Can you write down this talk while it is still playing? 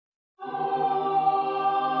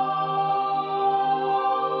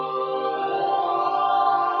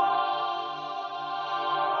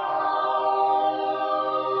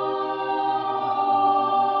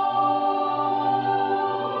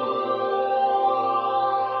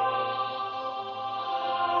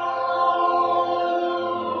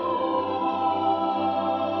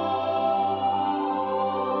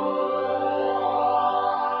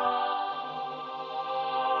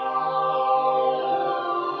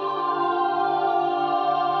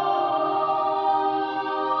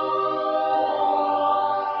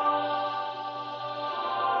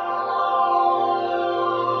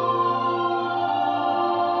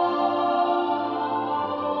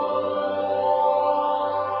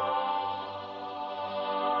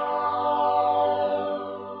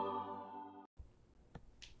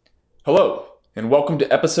Hello, and welcome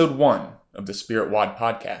to episode 1 of the Spirit Wad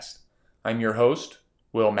podcast. I'm your host,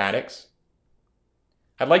 Will Maddox.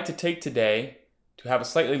 I'd like to take today to have a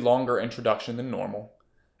slightly longer introduction than normal,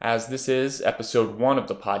 as this is episode 1 of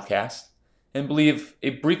the podcast, and believe a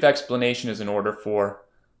brief explanation is in order for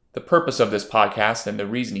the purpose of this podcast and the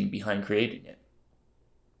reasoning behind creating it.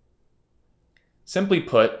 Simply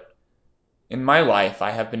put, in my life,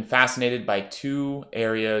 I have been fascinated by two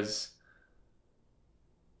areas.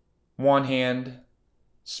 One hand,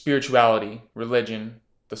 spirituality, religion,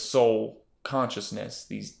 the soul, consciousness,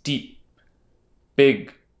 these deep,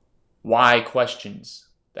 big, why questions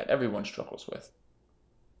that everyone struggles with.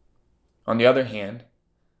 On the other hand,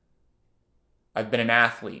 I've been an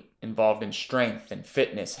athlete involved in strength and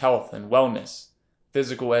fitness, health and wellness,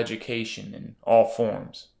 physical education in all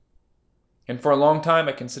forms. And for a long time,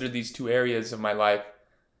 I considered these two areas of my life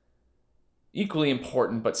equally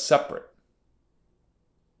important but separate.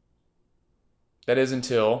 That is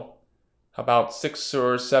until about 6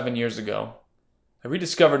 or 7 years ago, I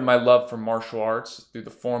rediscovered my love for martial arts through the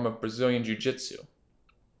form of Brazilian Jiu-Jitsu.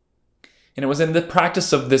 And it was in the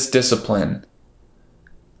practice of this discipline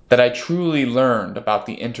that I truly learned about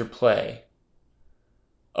the interplay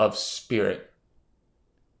of spirit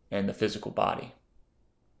and the physical body.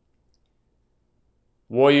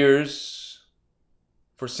 Warriors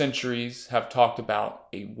for centuries have talked about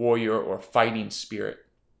a warrior or fighting spirit.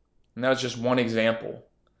 And that was just one example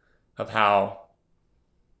of how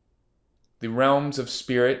the realms of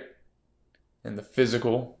spirit and the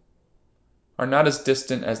physical are not as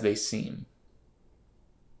distant as they seem.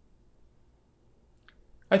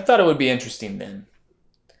 I thought it would be interesting then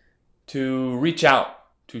to reach out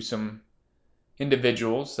to some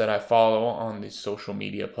individuals that I follow on these social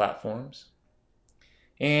media platforms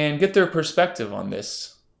and get their perspective on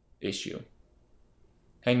this issue.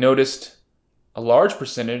 I noticed a large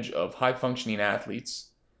percentage of high-functioning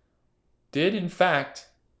athletes did, in fact,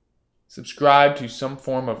 subscribe to some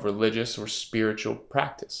form of religious or spiritual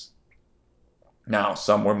practice. Now,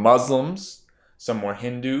 some were Muslims, some were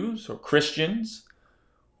Hindus or Christians,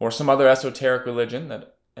 or some other esoteric religion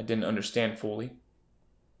that I didn't understand fully.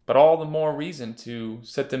 But all the more reason to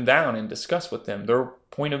sit them down and discuss with them their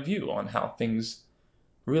point of view on how things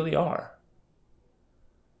really are.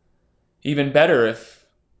 Even better if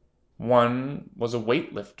one was a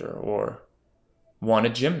weightlifter or one a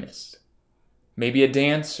gymnast, maybe a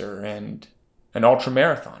dancer and an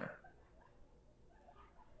ultramarathoner.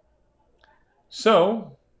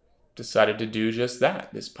 So, decided to do just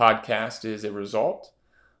that. This podcast is a result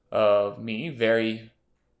of me very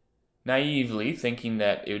naively thinking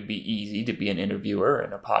that it would be easy to be an interviewer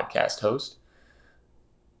and a podcast host,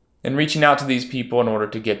 and reaching out to these people in order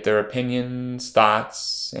to get their opinions,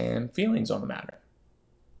 thoughts, and feelings on the matter.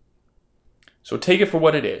 So take it for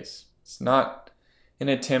what it is. It's not an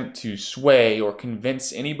attempt to sway or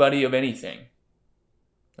convince anybody of anything.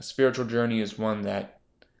 A spiritual journey is one that,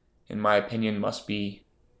 in my opinion, must be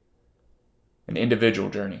an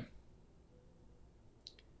individual journey.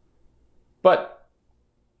 But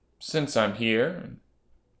since I'm here and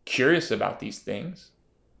curious about these things,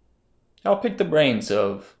 I'll pick the brains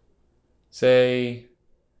of, say,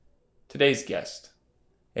 today's guest,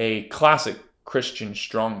 a classic Christian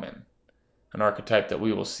strongman, an archetype that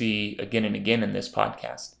we will see again and again in this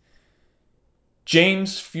podcast.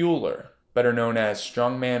 James Fuller, better known as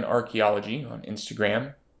Strongman Archaeology on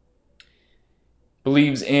Instagram,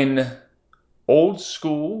 believes in old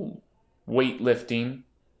school weightlifting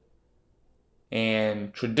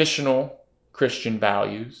and traditional Christian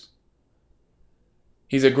values.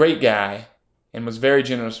 He's a great guy and was very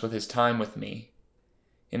generous with his time with me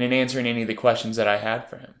and in answering any of the questions that I had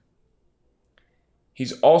for him.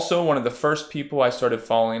 He's also one of the first people I started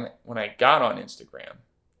following when I got on Instagram,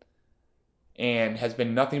 and has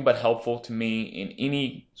been nothing but helpful to me in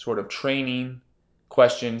any sort of training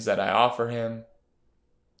questions that I offer him.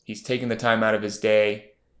 He's taken the time out of his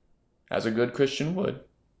day, as a good Christian would,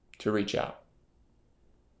 to reach out.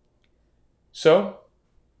 So,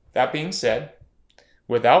 that being said,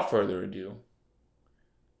 without further ado,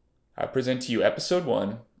 I present to you episode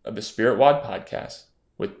 1 of the Spirit Wad podcast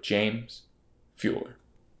with James Fuller.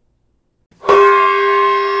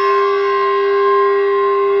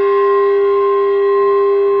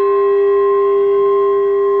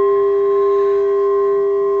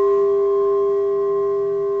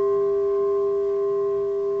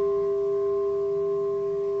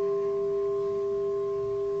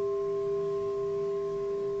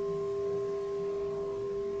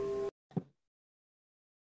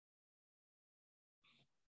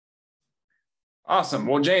 Awesome.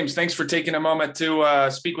 Well, James, thanks for taking a moment to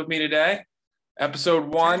speak with me today. Episode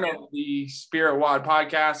 1 of the Spirit WOD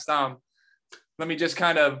podcast. Let me just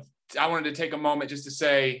I wanted to take a moment just to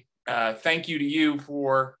say thank you to you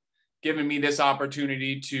for giving me this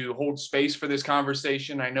opportunity to hold space for this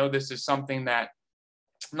conversation. I know this is something that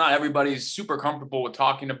not everybody's super comfortable with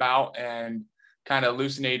talking about and kind of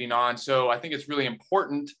hallucinating on. So I think it's really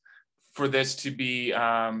important for this to be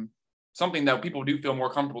something that people do feel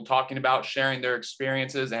more comfortable talking about, sharing their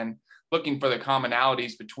experiences and looking for the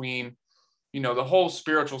commonalities between, the whole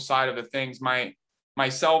spiritual side of the things.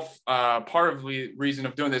 Myself, part of the reason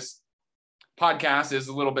of doing this podcast is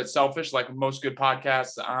a little bit selfish, like most good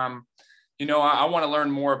podcasts. I want to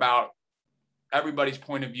learn more about everybody's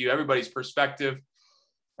point of view, everybody's perspective.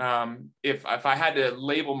 If I had to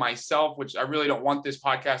label myself, which I really don't want this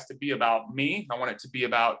podcast to be about me, I want it to be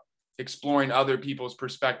about exploring other people's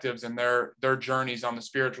perspectives and their journeys on the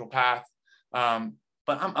spiritual path.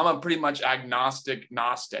 But I'm a pretty much agnostic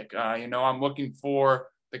Gnostic. I'm looking for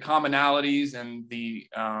the commonalities and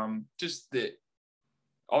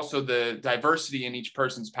also the diversity in each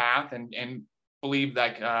person's path, and believe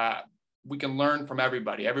that we can learn from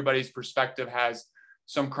everybody. Everybody's perspective has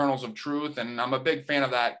some kernels of truth, and I'm a big fan of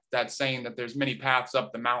that saying that there's many paths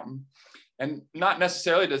up the mountain. And not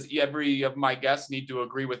necessarily does every of my guests need to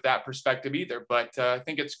agree with that perspective either, but I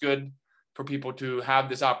think it's good for people to have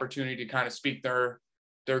this opportunity to kind of speak their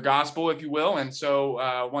gospel, if you will. And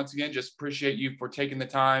so once again, just appreciate you for taking the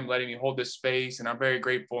time, letting me hold this space. And I'm very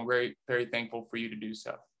grateful and very, very thankful for you to do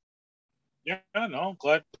so. Yeah, no,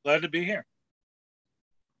 glad to be here.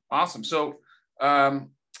 Awesome. So why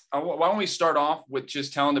don't we start off with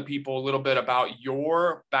just telling the people a little bit about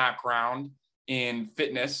your background in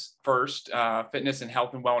fitness first, fitness and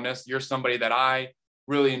health and wellness. You're somebody that I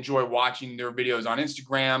really enjoy watching their videos on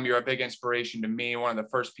Instagram. You're a big inspiration to me. One of the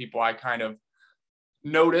first people I kind of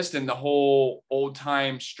noticed in the whole old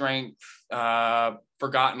time strength,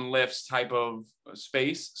 forgotten lifts type of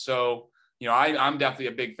space. So, I'm definitely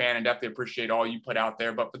a big fan and definitely appreciate all you put out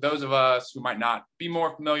there. But for those of us who might not be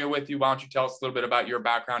more familiar with you, why don't you tell us a little bit about your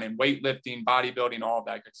background in weightlifting, bodybuilding, all of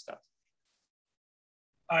that good stuff?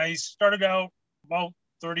 I started out about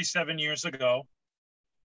 37 years ago.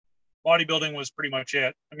 Bodybuilding was pretty much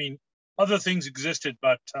it. I mean, other things existed,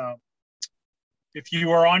 but if you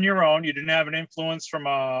were on your own, you didn't have an influence from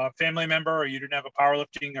a family member, or you didn't have a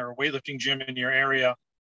powerlifting or weightlifting gym in your area.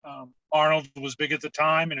 Arnold was big at the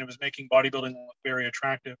time, and it was making bodybuilding look very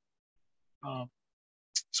attractive.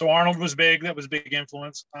 So Arnold was big. That was a big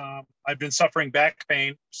influence. I've been suffering back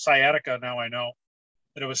pain, sciatica. Now I know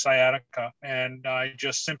that it was sciatica. And I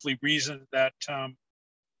just simply reasoned that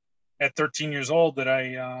at 13 years old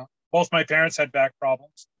that both my parents had back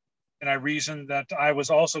problems. And I reasoned that I was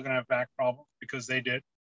also going to have back problems because they did.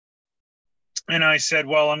 And I said,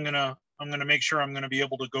 well, I'm going to make sure I'm going to be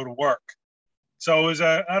able to go to work. So it was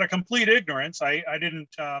out of complete ignorance.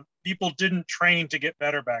 People didn't train to get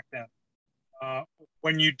better back then.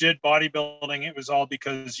 When you did bodybuilding, it was all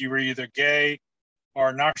because you were either gay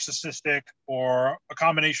or narcissistic or a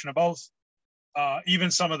combination of both. Even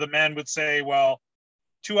some of the men would say, well,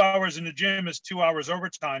 2 hours in the gym is 2 hours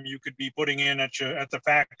overtime you could be putting in at the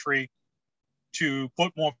factory to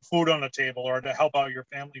put more food on the table or to help out your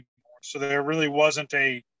family more. So there really wasn't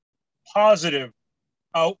a positive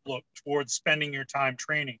outlook towards spending your time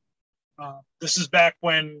training. This is back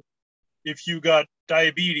when if you got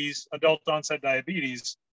diabetes, adult onset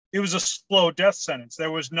diabetes, it was a slow death sentence.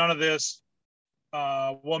 There was none of this,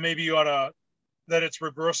 well, maybe you ought to, that it's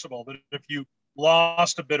reversible, that if you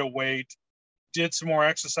lost a bit of weight, did some more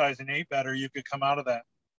exercise and ate better, you could come out of that.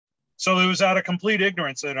 So it was out of complete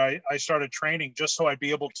ignorance that I started training just so I'd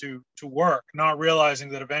be able to work, not realizing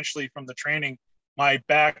that eventually from the training, my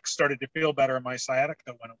back started to feel better and my sciatica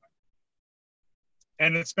went away.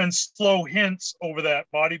 And it's been slow hints over that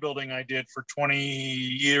bodybuilding I did for 20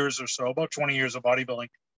 years or so, about 20 years of bodybuilding.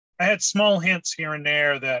 I had small hints here and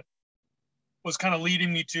there that was kind of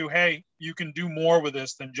leading me to, hey, you can do more with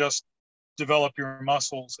this than just develop your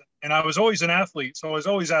muscles. And I was always an athlete, so I was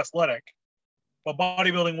always athletic. But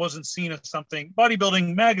bodybuilding wasn't seen as something,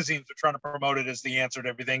 bodybuilding magazines are trying to promote it as the answer to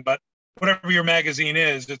everything, but whatever your magazine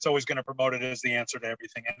is, it's always going to promote it as the answer to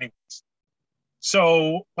everything anyways.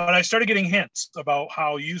 So, but I started getting hints about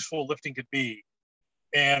how useful lifting could be.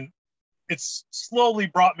 And it's slowly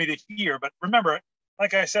brought me to here. But remember,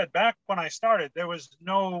 like I said, back when I started, there was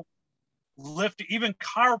no lift, even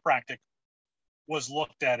chiropractic was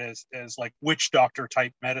looked at as like witch doctor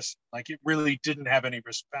type medicine. Like it really didn't have any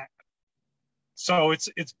respect. So it's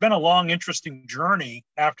been a long, interesting journey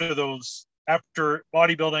after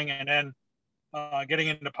bodybuilding and then getting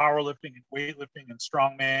into powerlifting and weightlifting and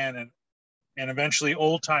strongman and and eventually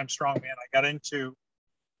old time strongman. I got into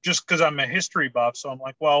just because I'm a history buff. So I'm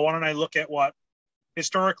like, well, why don't I look at what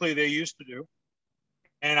historically they used to do?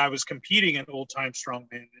 And I was competing in old time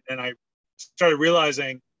strongman, and I started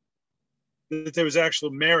realizing that there was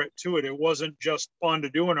actual merit to it. It wasn't just fun to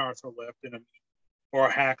do an arthro lift in a meet or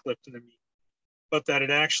a hack lift in a meet, but that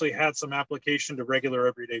it actually had some application to regular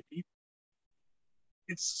everyday people.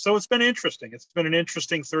 It's been interesting. It's been an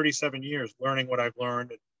interesting 37 years learning what I've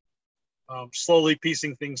learned, and slowly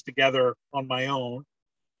piecing things together on my own,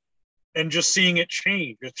 and just seeing it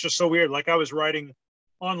change. It's just so weird. Like I was writing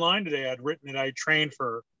online today, I'd written that I trained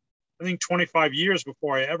for, I think, 25 years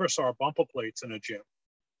before I ever saw bumper plates in a gym.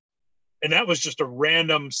 And that was just a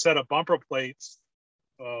random set of bumper plates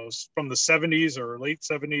from the 70s or late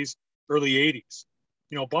 70s, early 80s.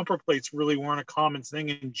 You know, bumper plates really weren't a common thing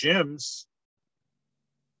in gyms.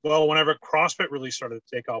 Well, whenever CrossFit really started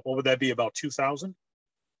to take off, what would that be, about 2000?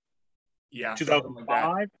 Yeah. 2005?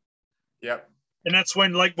 Like yep. And that's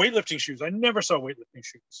when, like, weightlifting shoes, I never saw weightlifting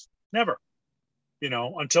shoes. Never. You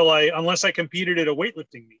know, unless I competed at a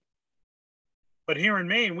weightlifting meet. But here in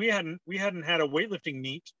Maine, we hadn't had a weightlifting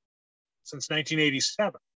meet since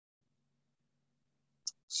 1987.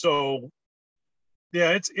 So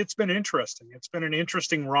yeah, it's been interesting. It's been an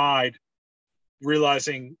interesting ride,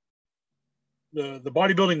 realizing the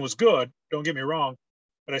bodybuilding was good, don't get me wrong,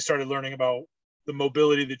 but I started learning about the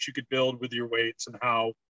mobility that you could build with your weights and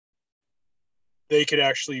how they could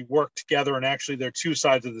actually work together, and actually they're two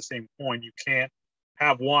sides of the same coin. You can't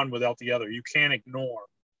have one without the other. You can't ignore.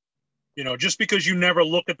 You know, just because you never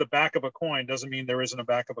look at the back of a coin doesn't mean there isn't a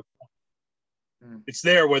back of a coin. It's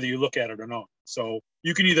there whether you look at it or not. So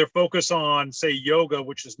you can either focus on, say, yoga,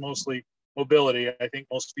 which is mostly mobility. I think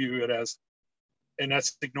most view it as, and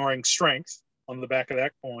that's ignoring strength on the back of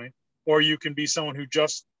that coin. Or you can be someone who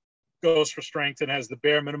just goes for strength and has the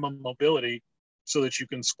bare minimum mobility so that you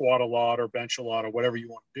can squat a lot or bench a lot or whatever you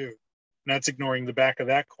want to do. And that's ignoring the back of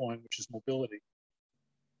that coin, which is mobility.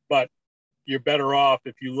 But you're better off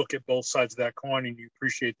if you look at both sides of that coin and you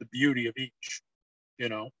appreciate the beauty of each, you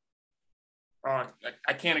know?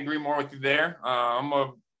 I can't agree more with you there.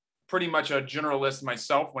 I'm pretty much a generalist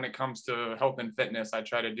myself when it comes to health and fitness. I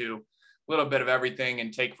try to do a little bit of everything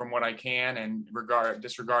and take from what I can and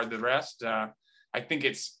disregard the rest. I think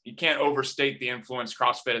you can't overstate the influence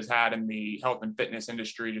CrossFit has had in the health and fitness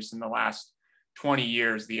industry just in the last 20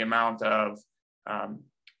 years. The amount of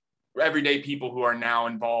everyday people who are now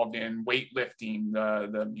involved in weightlifting,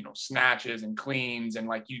 the snatches and cleans, and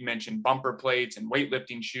like you mentioned, bumper plates and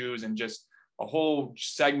weightlifting shoes, and just a whole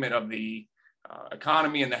segment of the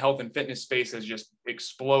economy and the health and fitness space has just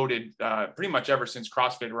exploded pretty much ever since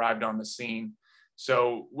CrossFit arrived on the scene.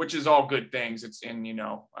 So, which is all good things.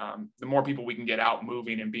 The more people we can get out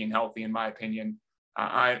moving and being healthy, in my opinion,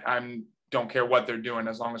 I don't care what they're doing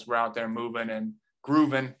as long as we're out there moving and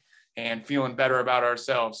grooving and feeling better about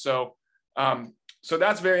ourselves. So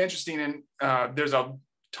that's very interesting. And there's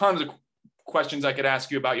tons of questions I could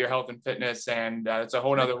ask you about your health and fitness, and it's a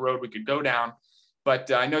whole nother road we could go down.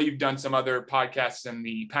 But I know you've done some other podcasts in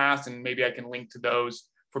the past, and maybe I can link to those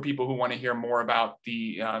for people who want to hear more about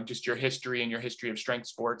the just your history and your history of strength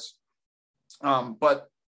sports. But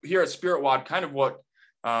here at Spirit WOD, kind of what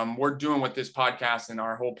we're doing with this podcast, and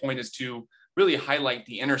our whole point is to really highlight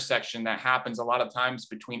the intersection that happens a lot of times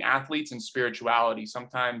between athletes and spirituality.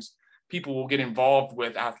 Sometimes people will get involved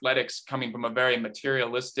with athletics coming from a very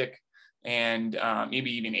materialistic and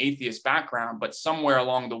maybe even atheist background, but somewhere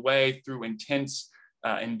along the way, through intense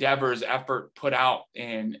endeavors, effort put out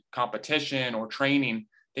in competition or training,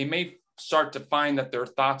 they may start to find that their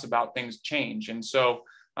thoughts about things change. And so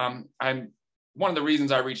one of the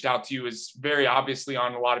reasons I reached out to you is very obviously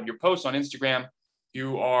on a lot of your posts on Instagram.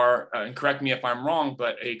 You are, and correct me if I'm wrong,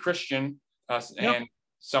 but a Christian and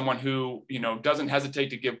someone who, doesn't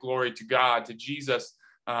hesitate to give glory to God, to Jesus.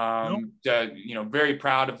 Very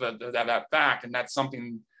proud of that fact. And that's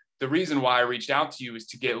something, the reason why I reached out to you is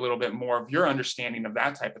to get a little bit more of your understanding of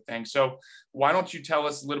that type of thing. So why don't you tell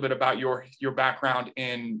us a little bit about your background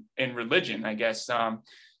in religion, I guess.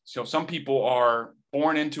 So some people are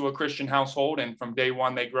born into a Christian household and from day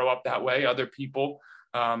one, they grow up that way. Other people,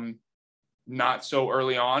 not so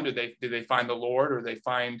early on, do they find the Lord, or they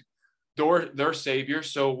find their savior.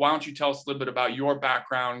 So why don't you tell us a little bit about your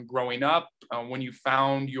background growing up, when you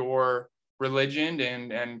found your religion,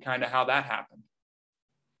 and kind of how that happened?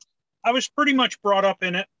 I was pretty much brought up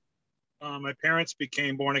in it. My parents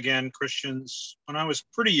became born again Christians when I was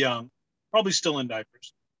pretty young, probably still in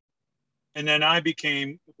diapers. And then I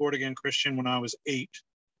became a born again Christian when I was 8.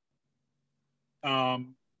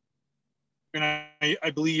 And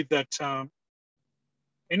I believe that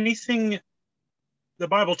anything the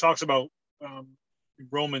Bible talks about in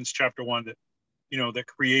Romans chapter 1 that, that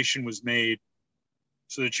creation was made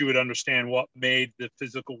so that you would understand what made the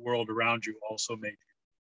physical world around you also made you.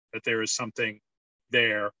 That there is something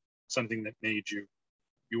there, something that made you.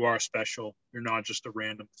 You are special. You're not just a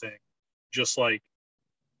random thing. Just like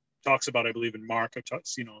talks about, I believe in Mark, it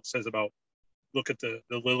says about, look at the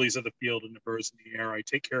lilies of the field and the birds in the air. I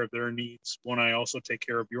take care of their needs. Won't I also take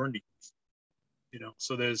care of your needs?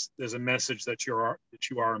 So there's a message that you are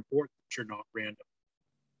important, that you're not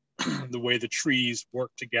random. The way the trees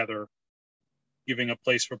work together, giving a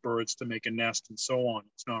place for birds to make a nest and so on.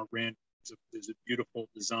 It's not random. There's a beautiful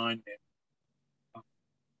design there.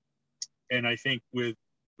 And I think with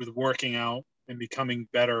working out and becoming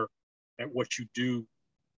better at what you do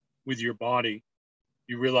with your body,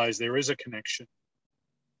 you realize there is a connection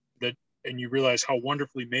and you realize how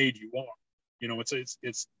wonderfully made you are.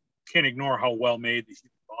 It's can't ignore how well made the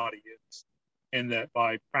human body is, and that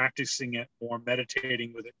by practicing it or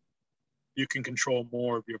meditating with it, you can control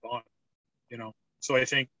more of your body. So I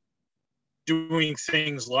think doing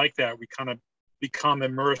things like that, we kind of become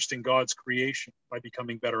immersed in God's creation by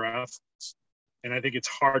becoming better athletes. And I think it's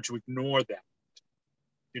hard to ignore that.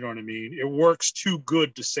 You know what I mean? It works too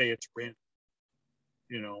good to say it's random.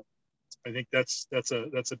 I think that's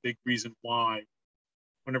a big reason why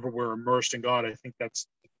whenever we're immersed in God, I think that's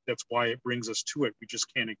why it brings us to it. We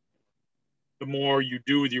just can't ignore it. The more you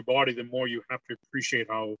do with your body, the more you have to appreciate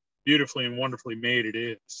how beautifully and wonderfully made it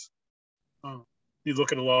is. You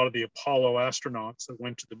look at a lot of the Apollo astronauts that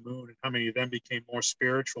went to the moon, and how many of them became more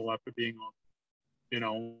spiritual after being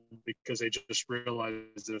on, because they just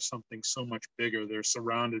realized there's something so much bigger. They're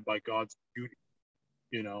surrounded by God's beauty,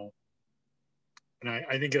 and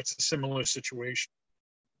I think it's a similar situation.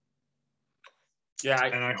 Yeah.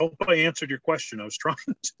 And I hope I answered your question. I was trying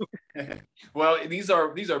to. Well, these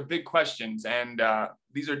are big questions, and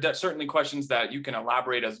these are certainly questions that you can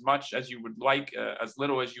elaborate as much as you would like, as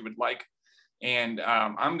little as you would like. And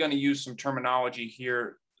I'm going to use some terminology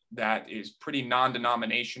here that is pretty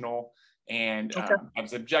non-denominational and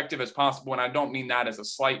as objective as possible. And I don't mean that as a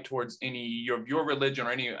slight towards any of your religion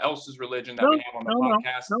or any else's religion that we have on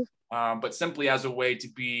the podcast, but simply as a way to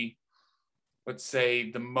be, let's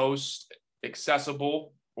say, the most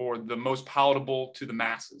accessible or the most palatable to the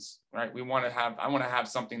masses, right? I want to have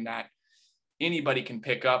something that anybody can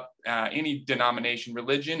pick up, any denomination,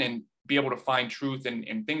 religion, and be able to find truth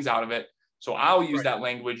and things out of it. So I'll use that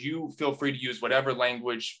language. You feel free to use whatever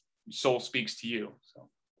language soul speaks to you. So,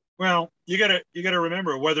 well, you gotta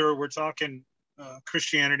remember, whether we're talking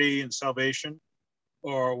Christianity and salvation,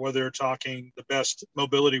 or whether we're talking the best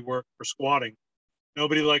mobility work for squatting,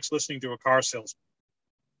 nobody likes listening to a car salesman.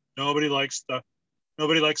 Nobody likes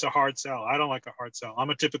a hard sell. I don't like a hard sell. I'm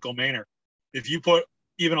a typical Mainer. If you put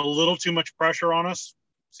even a little too much pressure on us,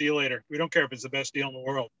 see you later. We don't care if it's the best deal in the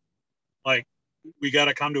world. Like, we got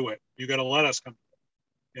to come to it. You got to let us come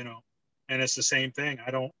to it, and it's the same thing.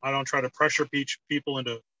 I don't try to pressure people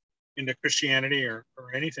into Christianity or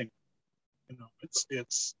anything.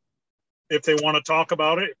 It's if they want to talk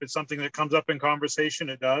about it, if it's something that comes up in conversation,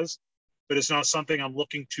 it does, but it's not something I'm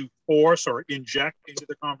looking to force or inject into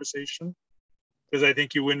the conversation, because I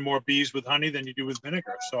think you win more bees with honey than you do with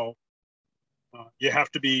vinegar. So you have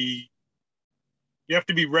to be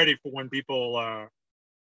ready for when people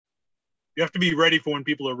you have to be ready for when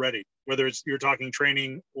people are ready, whether it's you're talking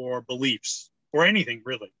training or beliefs or anything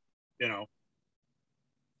really,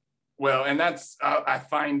 Well, and that's, I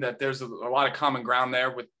find that there's a lot of common ground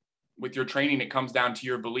there with your training. It comes down to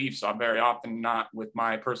your beliefs. I'm very often not with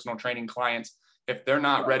my personal training clients. If they're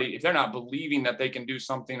not ready, if they're not believing that they can do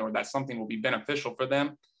something or that something will be beneficial for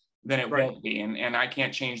them, then it won't be. And I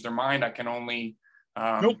can't change their mind. I can only,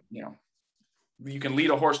 you can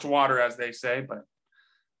lead a horse to water, as they say, but.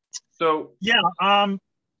 So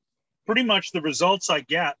pretty much the results I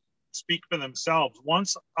get speak for themselves.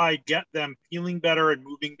 Once I get them feeling better and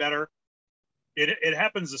moving better, it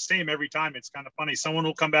happens the same every time. It's kind of funny. Someone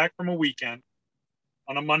will come back from a weekend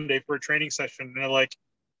on a Monday for a training session, and they're like,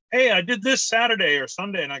 "Hey, I did this Saturday or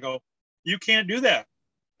Sunday," and I go, "You can't do that."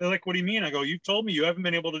 They're like, "What do you mean?" I go, "You told me you haven't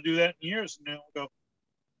been able to do that in years." And they'll go,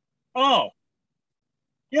 "Oh,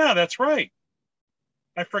 yeah, that's right.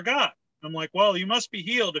 I forgot." I'm like, "Well, you must be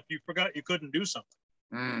healed if you forgot you couldn't do something."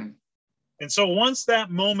 And so once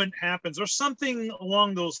that moment happens, or something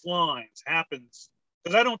along those lines happens,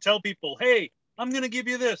 because I don't tell people, "Hey, I'm going to give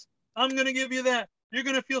you this. I'm going to give you that. You're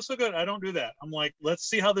going to feel so good." I don't do that. I'm like, let's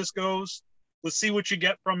see how this goes. Let's see what you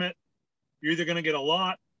get from it. You're either going to get a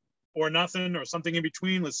lot or nothing or something in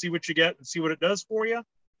between. Let's see what you get and see what it does for you.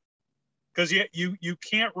 Because you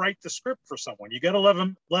can't write the script for someone. You got to let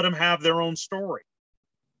them have their own story.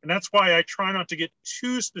 And that's why I try not to get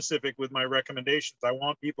too specific with my recommendations. I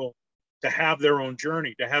want people to have their own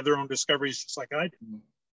journey, to have their own discoveries, just like I did.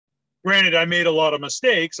 Granted, I made a lot of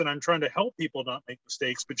mistakes, and I'm trying to help people not make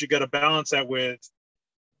mistakes, but you got to balance that with,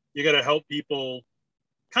 you got to help people,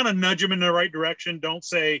 kind of nudge them in the right direction. Don't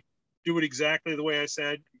say, do it exactly the way I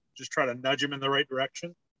said. Just try to nudge them in the right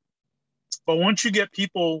direction. But once you get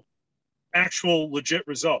people actual legit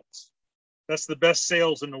results, that's the best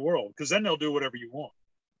sales in the world, because then they'll do whatever you want.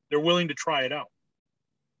 They're willing to try it out.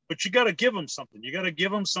 But you got to give them something. You got to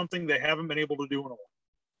give them something they haven't been able to do in a while,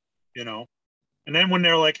 you know? And then when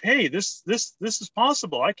they're like, hey, this is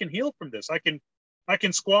possible. I can heal from this. I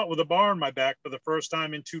can squat with a bar on my back for the first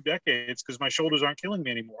time in 2 decades because my shoulders aren't killing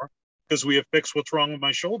me anymore because we have fixed what's wrong with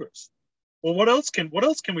my shoulders. Well, what else can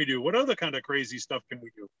we do? What other kind of crazy stuff can we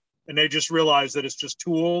do? And they just realize that it's just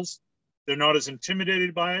tools. They're not as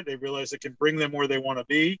intimidated by it. They realize it can bring them where they want to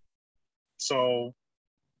be. So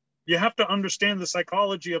you have to understand the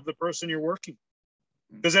psychology of the person you're working.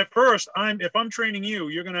 Because at first, if I'm training you,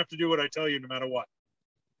 you're going to have to do what I tell you no matter what,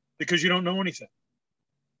 because you don't know anything.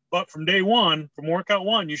 But from day one, from workout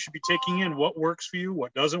one, you should be taking in what works for you,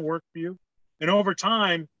 what doesn't work for you. And over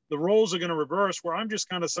time, the roles are going to reverse, where I'm just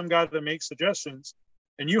kind of some guy that makes suggestions,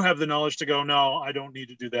 and you have the knowledge to go, no, I don't need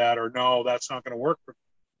to do that, or no, that's not going to work for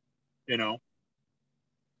me, you know?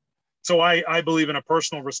 So I believe in a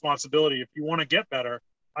personal responsibility. If you want to get better,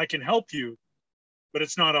 I can help you, but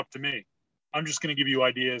it's not up to me. I'm just going to give you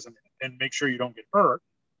ideas and make sure you don't get hurt.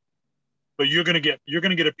 But you're going to get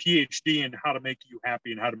a PhD in how to make you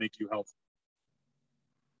happy and how to make you healthy.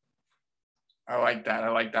 I like that. I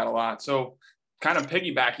like that a lot. So kind of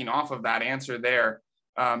piggybacking off of that answer there,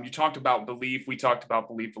 you talked about belief. We talked about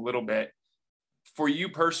belief a little bit. For you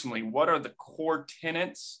personally, what are the core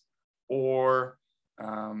tenets or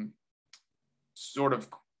sort of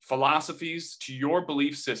philosophies to your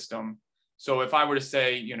belief system? So if I were to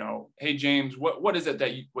say, you know, hey, James, what is it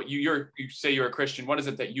that you say you're a Christian, what is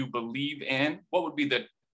it that you believe in? What would be the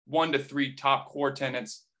 1 to 3 top core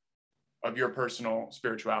tenets of your personal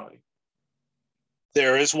spirituality?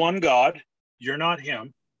 There is one God. You're not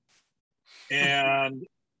him. And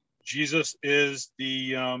Jesus is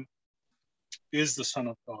the Son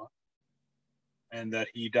of God. And that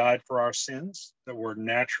he died for our sins, that we're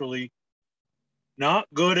naturally not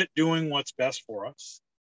good at doing what's best for us.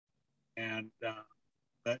 And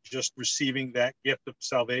that just receiving that gift of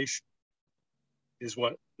salvation is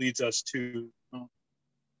what leads us to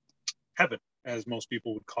heaven, as most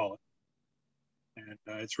people would call it. And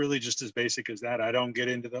it's really just as basic as that. I don't get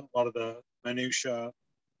into a lot of the minutiae.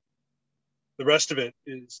 The rest of it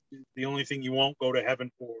is the only thing you won't go to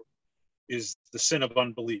heaven for is the sin of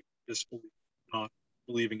unbelief, disbelief, not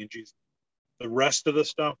believing in Jesus. The rest of the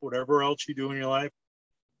stuff, whatever else you do in your life,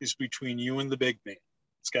 is between you and the big man.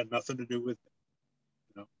 It's got nothing to do with it,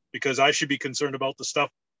 you know, because I should be concerned about the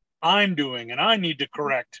stuff I'm doing and I need to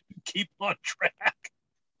correct and keep on track.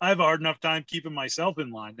 I have a hard enough time keeping myself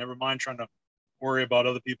in line, never mind trying to worry about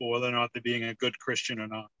other people, whether or not they're being a good Christian or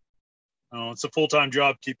not. It's a full-time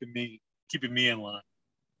job keeping me in line.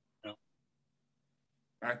 You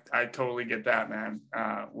know? I totally get that, man.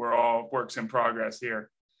 We're all works in progress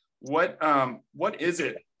here. What is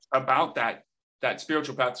it about that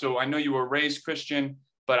spiritual path? So I know you were raised Christian,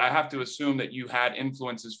 but I have to assume that you had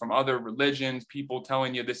influences from other religions, people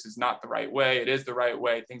telling you this is not the right way, it is the right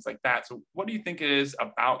way, things like that. So what do you think it is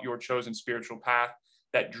about your chosen spiritual path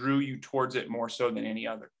that drew you towards it more so than any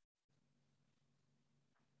other?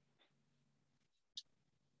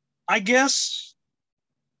 I guess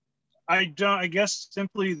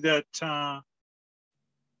simply that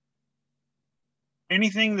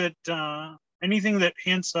anything that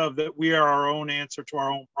hints of that we are our own answer to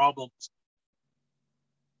our own problems,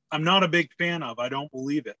 I'm not a big fan of. I don't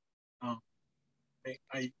believe it.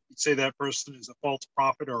 I say that person is a false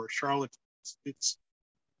prophet or a charlatan. It's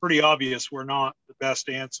pretty obvious we're not the best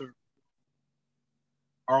answer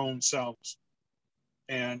our own selves.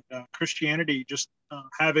 And Christianity, just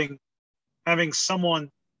having someone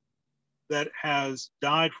that has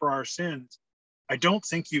died for our sins, I don't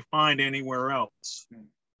think you find anywhere else.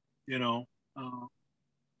 You know,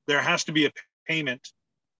 there has to be a payment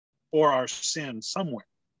for our sins somewhere.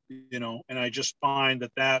 You know, and I just find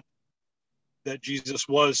that Jesus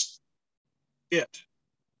was it.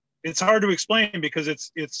 It's hard to explain because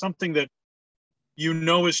it's something that you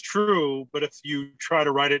know is true, but if you try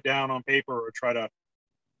to write it down on paper or try to,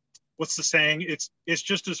 what's the saying? It's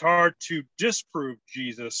just as hard to disprove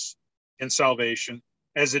Jesus and salvation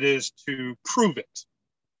as it is to prove it.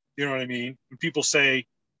 You know what I mean? When people say,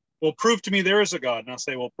 well, prove to me there is a God. And I'll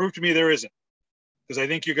say, well, prove to me there isn't. Because I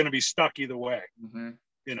think you're going to be stuck either way. Mm-hmm.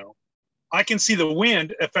 You know, I can see the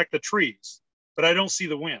wind affect the trees, but I don't see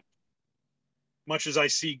the wind. Much as I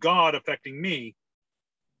see God affecting me,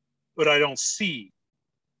 but I don't see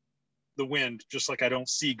the wind, just like I don't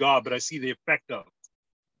see God, but I see the effect of.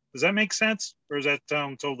 Does that make sense? Or does that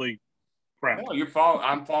sound totally crap? No,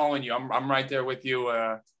 I'm following you. I'm right there with you.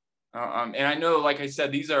 And I know, like I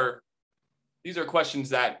said, these are questions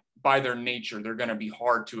that by their nature, they're going to be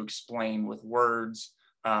hard to explain with words.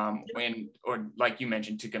 Or like you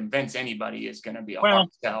mentioned, to convince anybody is going to be a hard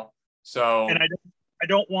sell. So, and I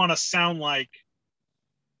don't want to sound like,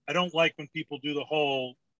 I don't like when people do the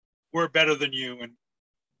whole, we're better than you. And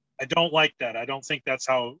I don't like that. I don't think that's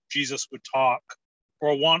how Jesus would talk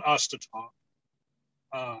or want us to talk.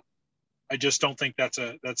 I just don't think I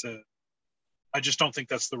just don't think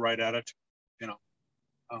that's the right attitude. You know,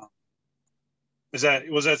 was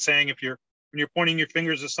that saying when you're pointing your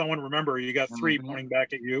fingers at someone, remember you got 3 pointing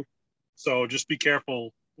back at you. So just be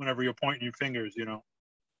careful whenever you're pointing your fingers, you know?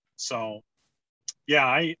 So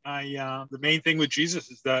yeah, the main thing with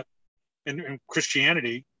Jesus is that in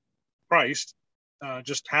Christianity, Christ,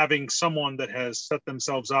 just having someone that has set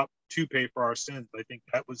themselves up to pay for our sins. I think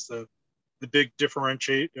that was the big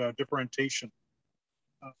differentiation, the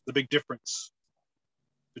big difference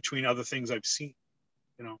between other things I've seen,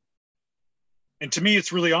 you know. And to me,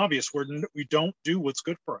 it's really obvious we don't do what's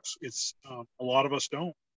good for us. It's a lot of us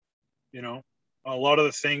don't, you know. A lot of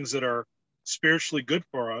the things that are spiritually good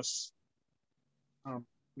for us,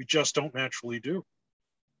 we just don't naturally do,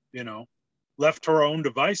 you know. Left to our own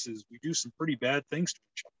devices, we do some pretty bad things to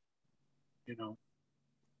each other, you know.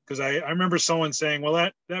 Because I remember someone saying, well,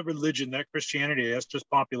 that religion, that Christianity, that's just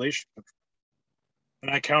population control.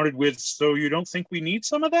 And I countered with, so you don't think we need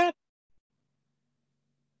some of that?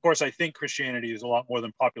 Of course, I think Christianity is a lot more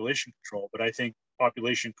than population control, but I think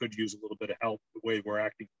population could use a little bit of help the way we're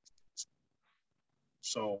acting.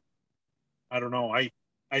 So I don't know. I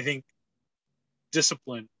think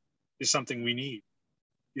discipline is something we need,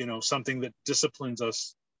 you know, something that disciplines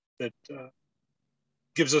us, that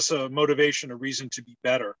gives us a motivation, a reason to be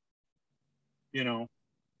better, you know,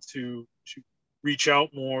 to reach out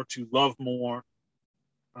more, to love more.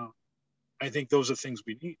 I think those are things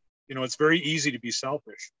we need. You know, it's very easy to be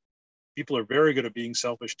selfish. People are very good at being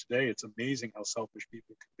selfish today. It's amazing how selfish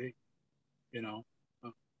people can be, you know,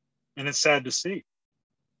 and it's sad to see.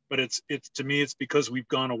 But it's to me, it's because we've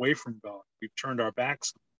gone away from God. We've turned our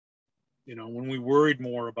backs. You know, when we worried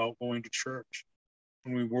more about going to church,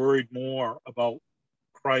 when we worried more about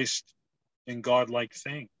Christ and God-like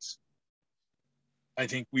things, I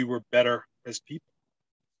think we were better as people,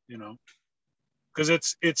 you know.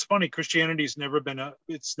 Because it's funny, Christianity's never been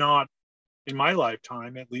it's not, in my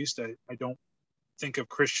lifetime at least, I don't think of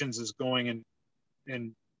Christians as going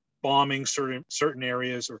and bombing certain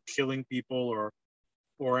areas or killing people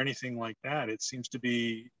or anything like that. It seems to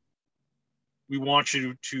be, we want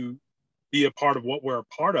you to be a part of what we're a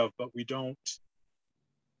part of, but we don't,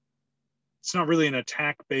 it's not really an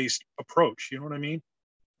attack-based approach, you know what I mean?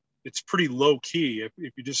 It's pretty low key. If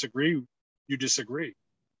you disagree, you disagree.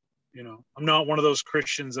 You know, I'm not one of those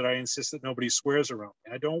Christians that I insist that nobody swears around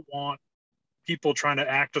me. I don't want people trying to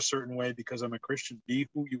act a certain way because I'm a Christian. Be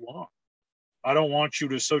who you are. I don't want you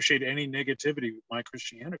to associate any negativity with my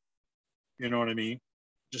Christianity. You know what I mean? It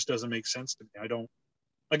just doesn't make sense to me. I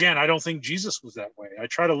don't think Jesus was that way. I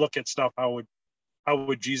try to look at stuff, how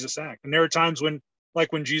would Jesus act? And there are times when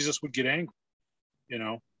Jesus would get angry, you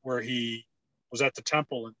know, where he was at the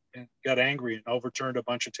temple and got angry and overturned a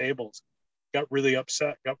bunch of tables, got really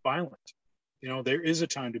upset, got violent. You know, there is a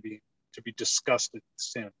time to be disgusted with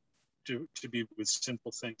sin, to be with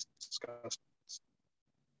sinful things, disgusted.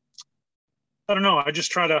 I don't know. I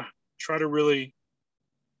just try to really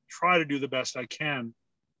try to do the best I can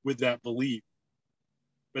with that belief.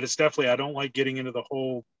 But it's definitely, I don't like getting into the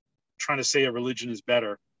whole trying to say a religion is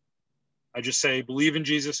better. I just say, believe in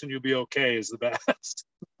Jesus and you'll be okay is the best.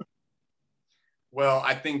 Well,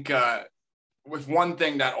 I think with one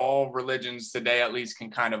thing that all religions today at least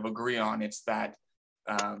can kind of agree on, it's that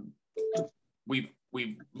we've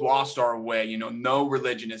lost our way. You know, no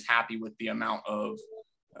religion is happy with the amount of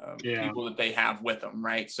people that they have with them,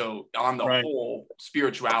 right? So on the whole,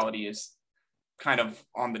 spirituality is kind of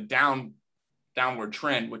on the downward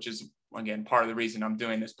trend, which is, again, part of the reason I'm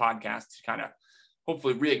doing this podcast, to kind of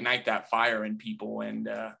hopefully reignite that fire in people and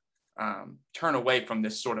turn away from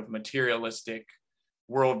this sort of materialistic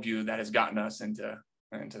worldview that has gotten us into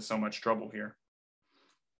so much trouble here.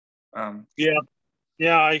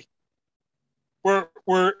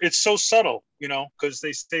 We're it's so subtle, you know, because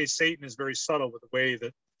they say Satan is very subtle with the way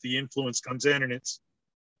that the influence comes in. And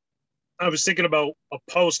I was thinking about a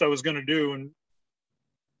post I was going to do, and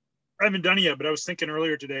I haven't done it yet, but I was thinking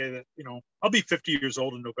earlier today that, I'll be 50 years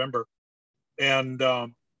old in November. And,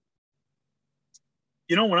 when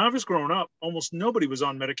I was growing up, almost nobody was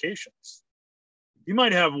on medications. You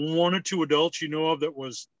might have one or two adults you know of that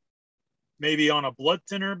was maybe on a blood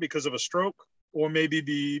thinner because of a stroke, or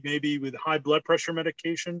maybe with high blood pressure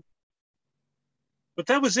medication. But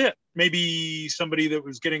that was it. Maybe somebody that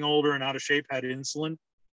was getting older and out of shape had insulin.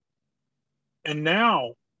 And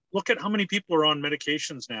now, look at how many people are on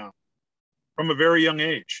medications now from a very young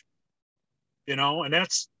age, and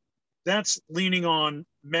that's leaning on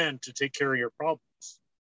men to take care of your problems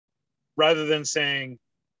rather than saying,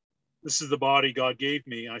 this is the body God gave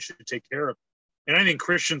me, I should take care of it. And I think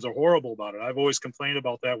Christians are horrible about it. I've always complained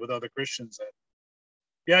about that with other Christians that,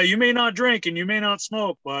 yeah, you may not drink and you may not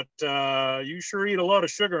smoke, but you sure eat a lot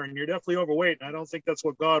of sugar and you're definitely overweight. And I don't think that's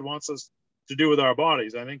what God wants us to do with our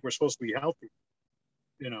bodies. I think we're supposed to be healthy,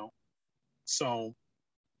 So,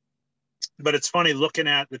 but it's funny looking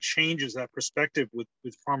at the changes, that perspective with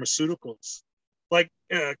pharmaceuticals. Like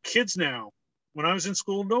kids now, when I was in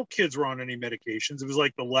school, no kids were on any medications. It was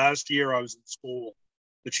like the last year I was in school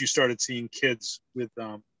that you started seeing kids with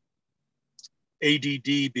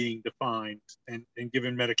ADD being defined and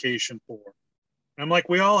given medication for. And I'm like,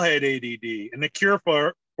 we all had ADD. And the cure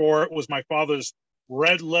for it was my father's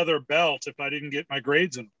red leather belt if I didn't get my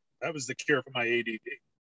grades in. That was the cure for my ADD.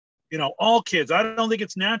 All kids. I don't think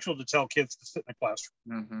it's natural to tell kids to sit in a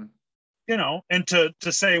classroom. Mm-hmm. And to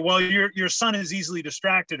say, well, your son is easily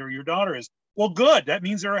distracted or your daughter is. Well, good. That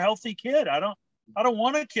means they're a healthy kid. I don't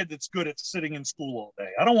want a kid that's good at sitting in school all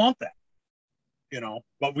day. I don't want that.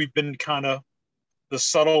 But we've been kind of the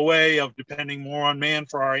subtle way of depending more on man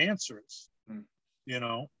for our answers.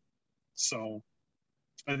 So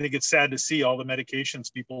I think it's sad to see all the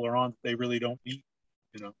medications people are on that they really don't need.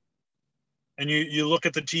 And you look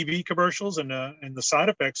at the TV commercials and the side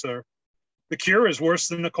effects are, the cure is worse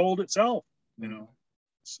than the cold itself.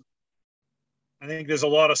 So I think there's a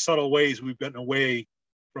lot of subtle ways we've gotten away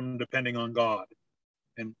from depending on God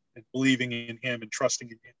and believing in Him and trusting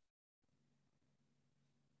in Him.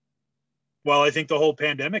 Well, I think the whole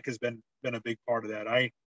pandemic has been a big part of that.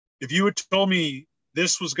 If you had told me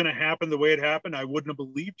this was going to happen the way it happened, I wouldn't have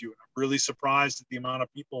believed you. And I'm really surprised at the amount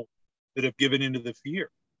of people that have given into the fear.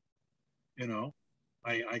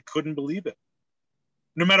 I couldn't believe it.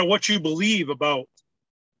 No matter what you believe about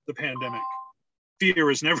the pandemic, fear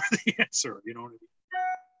is never the answer. You know what I mean?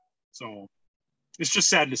 So it's just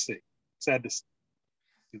sad to see.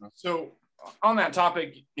 So on that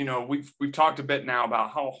topic, we've talked a bit now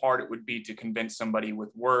about how hard it would be to convince somebody with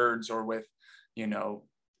words or with,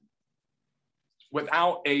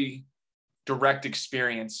 without a direct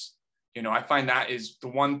experience. I find that is the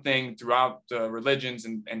one thing throughout the religions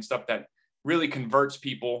and stuff that really converts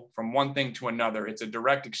people from one thing to another. It's a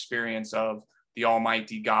direct experience of the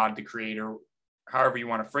Almighty God, the Creator, however you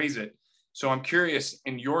want to phrase it. So I'm curious,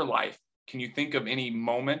 in your life, can you think of any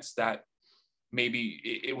moments that maybe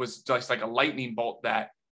it was just like a lightning bolt that,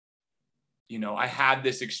 I had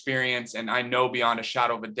this experience and I know beyond a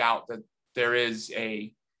shadow of a doubt that there is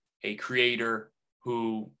a Creator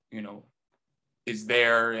who, is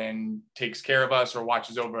there and takes care of us or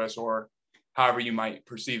watches over us, or however you might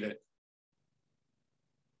perceive it?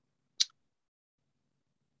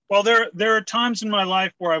 Well, there are times in my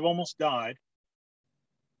life where I've almost died.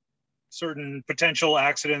 Certain potential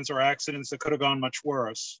accidents or accidents that could have gone much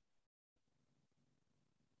worse.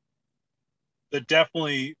 That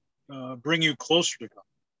definitely bring you closer to God.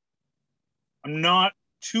 I'm not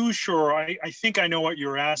too sure. I think I know what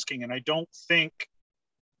you're asking, and I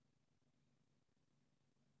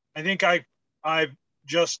think I've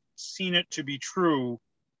just seen it to be true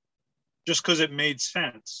just because it made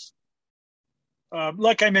sense.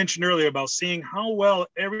 Like I mentioned earlier about seeing how well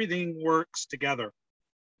everything works together.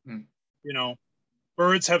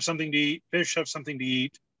 Birds have something to eat, fish have something to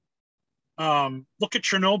eat. Look at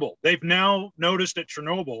Chernobyl. They've now noticed at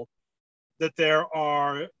Chernobyl that there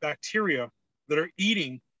are bacteria that are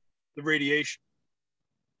eating the radiation.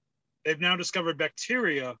 They've now discovered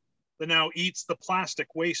bacteria that now eats the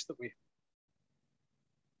plastic waste that we have.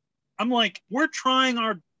 I'm like, we're trying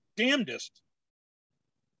our damnedest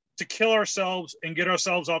to kill ourselves and get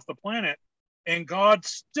ourselves off the planet, and God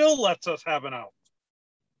still lets us have an out.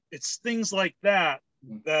 It's things like that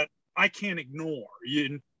that I can't ignore.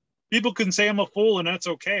 People can say I'm a fool, and that's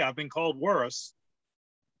okay. I've been called worse.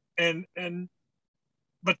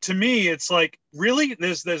 But to me, it's like, really?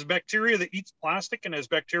 There's bacteria that eats plastic and there's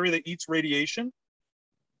bacteria that eats radiation?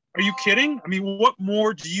 Are you kidding? I mean, what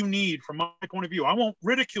more do you need from my point of view? I won't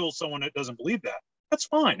ridicule someone that doesn't believe that. That's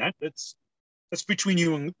fine. That's between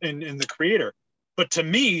you and the Creator. But to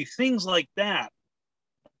me, things like that,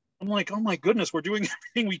 I'm like, oh my goodness, we're doing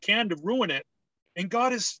everything we can to ruin it. And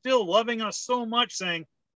God is still loving us so much, saying,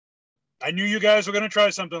 I knew you guys were going to try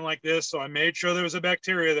something like this, so I made sure there was a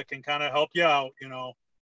bacteria that can kind of help you out, you know.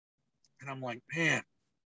 And I'm like, man,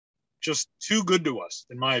 just too good to us,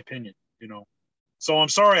 in my opinion, you know. So I'm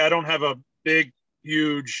sorry I don't have a big,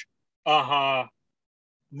 huge aha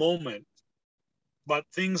moment, but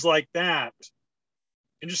things like that,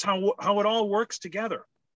 and just how it all works together,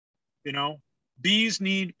 you know. Bees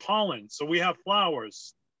need pollen, so we have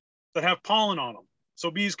flowers that have pollen on them,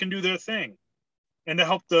 so bees can do their thing, and to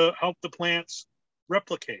help the plants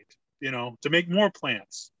replicate, you know, to make more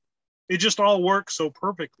plants. It just all works so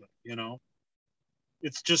perfectly, you know.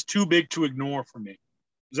 It's just too big to ignore for me.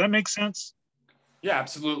 Does that make sense? Yeah,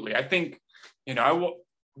 absolutely. I think,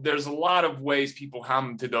 there's a lot of ways people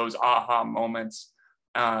come to those aha moments.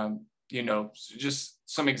 Just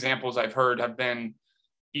some examples I've heard have been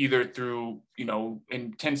either through,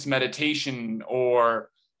 intense meditation or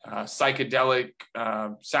psychedelic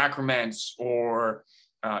sacraments or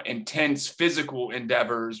intense physical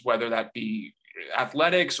endeavors, whether that be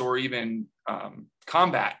athletics or even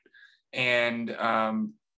combat. And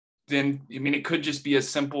then, it could just be as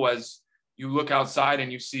simple as you look outside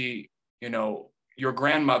and you see, your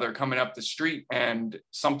grandmother coming up the street, and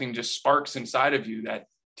something just sparks inside of you that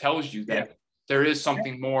tells you that there is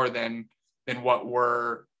something more than what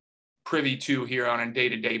we're privy to here on a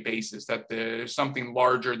day-to-day basis, that there's something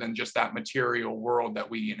larger than just that material world that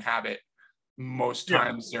we inhabit most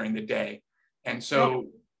times during the day. And so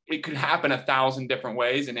it could happen 1,000 different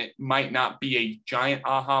ways, and it might not be a giant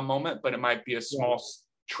aha moment, but it might be a small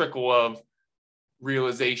trickle of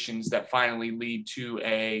realizations that finally lead to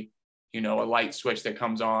a light switch that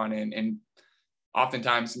comes on and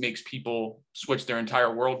oftentimes makes people switch their entire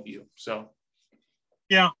worldview. So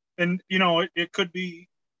and it could be,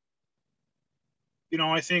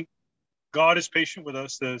 I think God is patient with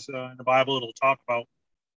us. There's in the Bible, it'll talk about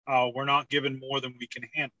how we're not given more than we can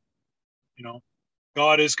handle.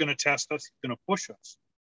 God is going to test us, he's going to push us,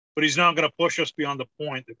 but he's not going to push us beyond the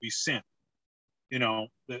point that we sin. And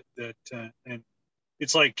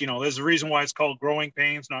it's like, there's a reason why it's called growing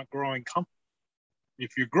pains, not growing comfort.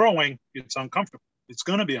 If you're growing, it's uncomfortable. It's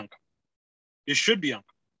going to be uncomfortable. It should be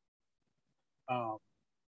uncomfortable.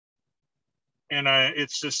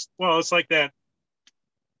 It's just, it's like that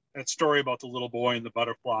story about the little boy and the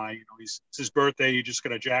butterfly. It's his birthday. He just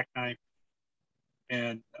got a jackknife.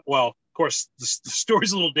 And, of course, the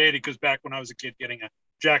story's a little dated because back when I was a kid, getting a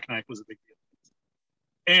jackknife was a big deal.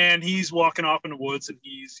 And he's walking off in the woods, and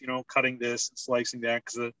he's, cutting this and slicing that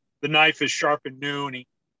because the knife is sharp and new. And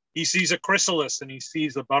he sees a chrysalis, and he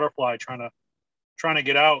sees a butterfly trying to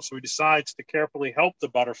get out. So he decides to carefully help the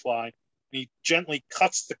butterfly. And he gently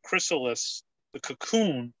cuts the chrysalis, the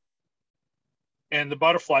cocoon, and the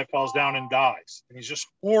butterfly falls down and dies. And he's just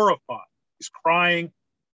horrified. He's crying,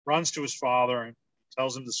 runs to his father, and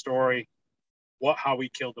tells him the story, how he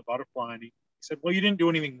killed the butterfly. And he said, well, you didn't do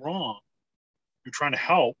anything wrong. You're trying to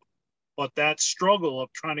help, but that struggle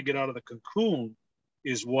of trying to get out of the cocoon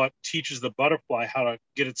is what teaches the butterfly how to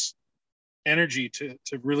get its energy to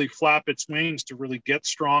really flap its wings, to really get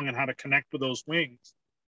strong, and how to connect with those wings,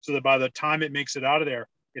 so that by the time it makes it out of there,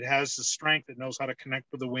 it has the strength, it knows how to connect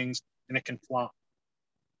with the wings, and it can fly.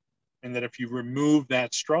 And that if you remove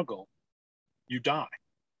that struggle, you die.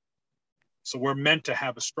 So we're meant to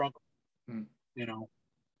have a struggle, And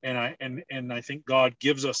I think God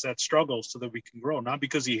gives us that struggle so that we can grow, not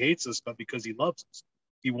because he hates us, but because he loves us.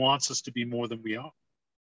 He wants us to be more than we are.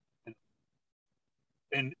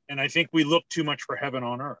 And I think we look too much for heaven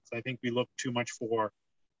on earth. I think we look too much for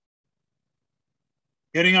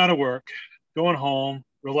getting out of work, going home,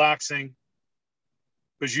 relaxing,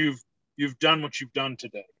 because you've done what you've done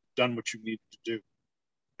today, done what you need to do.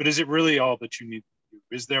 But is it really all that you need to do?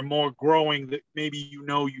 Is there more growing that maybe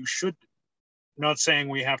you should do? I'm not saying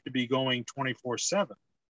we have to be going 24/7,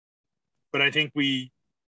 but I think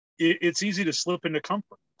it's easy to slip into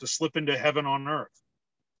comfort, to slip into heaven on earth,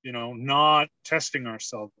 not testing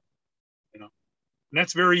ourselves, and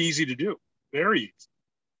that's very easy to do, very easy.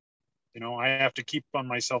 I have to keep on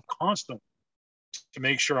myself constantly to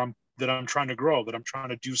make sure I'm trying to grow, that I'm trying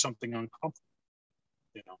to do something uncomfortable,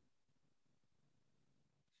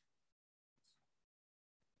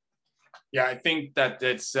 Yeah, I think that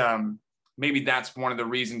it's maybe that's one of the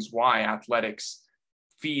reasons why athletics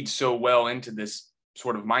feeds so well into this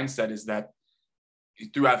sort of mindset, is that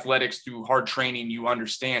through athletics, through hard training, you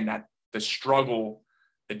understand that the struggle,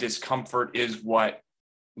 the discomfort is what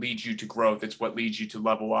leads you to growth. It's what leads you to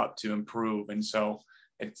level up, to improve. And so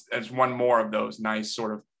it's one more of those nice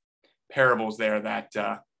sort of parables there that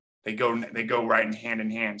they go right in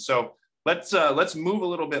hand. So let's move a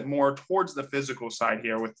little bit more towards the physical side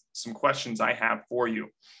here with some questions I have for you.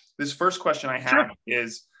 This first question I have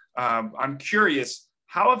is, I'm curious,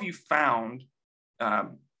 how have you found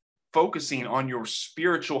focusing on your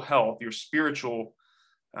spiritual health,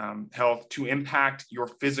 health to impact your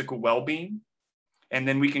physical well-being? And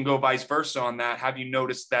then we can go vice versa on that. Have you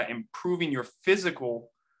noticed that improving your physical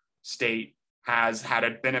state has had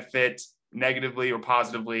a benefit negatively or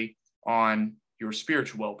positively on your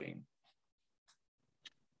spiritual well-being?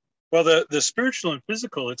 Well, the spiritual and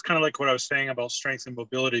physical, it's kind of like what I was saying about strength and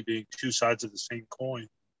mobility being two sides of the same coin.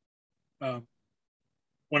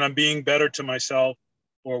 When I'm being better to myself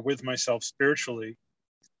or with myself spiritually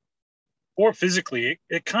or physically,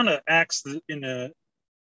 it kind of acts in a,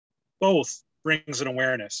 both brings an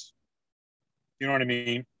awareness. You know what I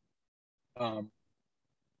mean?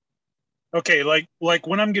 Okay, like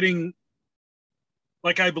when I'm getting,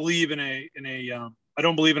 like I believe in I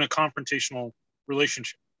don't believe in a confrontational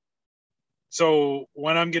relationship. So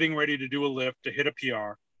when I'm getting ready to do a lift to hit a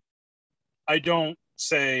PR, I don't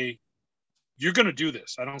say, you're going to do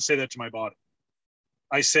this. I don't say that to my body.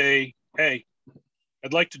 I say, hey,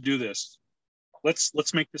 I'd like to do this. Let's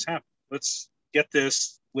make this happen. Let's get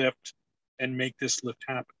this lift and make this lift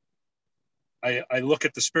happen. I look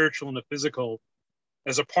at the spiritual and the physical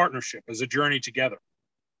as a partnership, as a journey together,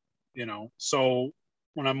 you know? So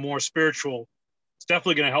when I'm more spiritual, it's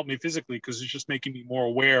definitely going to help me physically because it's just making me more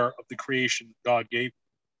aware of the creation God gave me,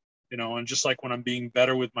 you know? And just like when I'm being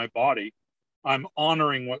better with my body, I'm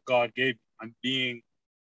honoring what God gave me. I'm being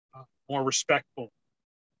more respectful,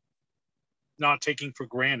 not taking for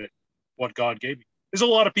granted what God gave me. There's a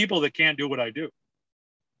lot of people that can't do what I do.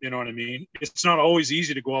 You know what I mean? It's not always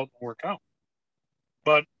easy to go out and work out,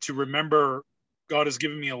 but to remember God has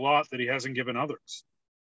given me a lot that he hasn't given others,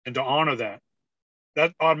 and to honor that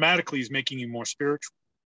automatically is making you more spiritual.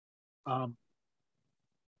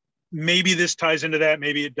 Maybe this ties into that,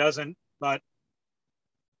 maybe it doesn't, but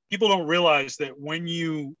people don't realize that when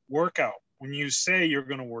you work out, when you say you're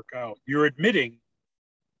going to work out, you're admitting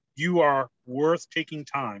you are worth taking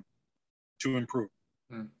time to improve.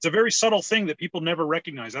 It's a very subtle thing that people never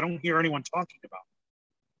recognize. I don't hear anyone talking about,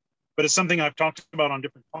 but it's something I've talked about on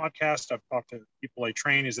different podcasts. I've talked to people I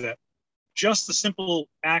train, is that just the simple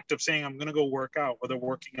act of saying, I'm going to go work out, whether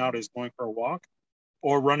working out is going for a walk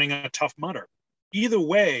or running a Tough Mudder. Either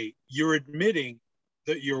way, you're admitting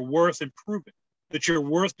that you're worth improving, that you're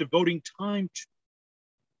worth devoting time to.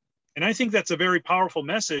 And I think that's a very powerful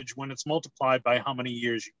message when it's multiplied by how many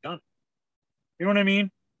years you've done it. You know what I mean?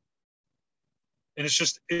 And it's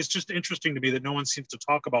just interesting to me that no one seems to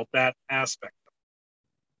talk about that aspect,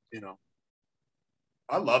 you know.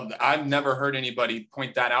 I love that. I've never heard anybody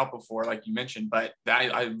point that out before, like you mentioned, but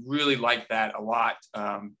I really like that a lot.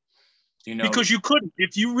 You know, because you couldn't,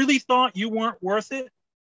 if you really thought you weren't worth it,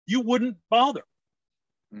 you wouldn't bother,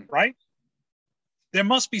 right? There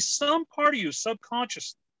must be some part of you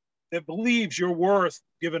subconsciously that believes you're worth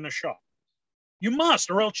giving a shot. You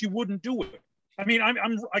must, or else you wouldn't do it. I mean,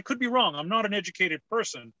 I could be wrong. I'm not an educated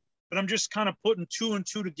person, but I'm just kind of putting two and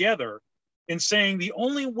two together and saying the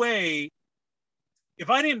only way, if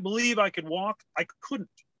I didn't believe I could walk, I couldn't.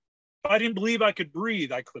 If I didn't believe I could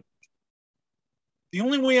breathe, I couldn't. The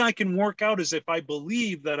only way I can work out is if I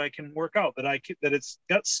believe that I can work out, that it's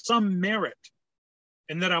got some merit,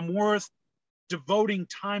 and that I'm worth devoting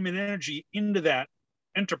time and energy into that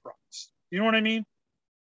enterprise. You know what I mean?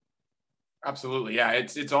 Absolutely. Yeah.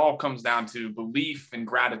 It's all comes down to belief and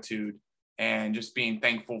gratitude and just being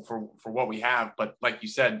thankful for what we have. But like you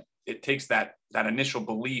said, it takes that initial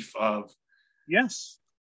belief of, yes,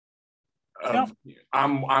 of yeah.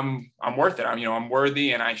 I'm worth it. I'm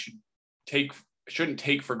worthy, and I shouldn't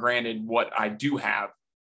take for granted what I do have.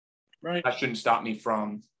 Right. That shouldn't stop me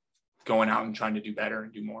from going out and trying to do better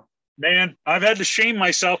and do more. Man, I've had to shame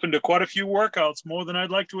myself into quite a few workouts, more than I'd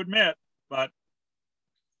like to admit, but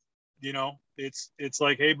you know, it's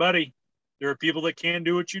like, hey buddy, there are people that can't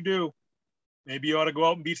do what you do. Maybe you ought to go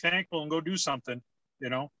out and be thankful and go do something. You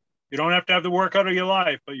know, you don't have to have the workout of your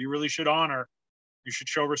life, but you really should honor, you should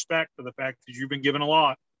show respect for the fact that you've been given a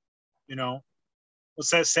lot. You know, what's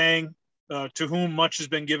that saying? To whom much has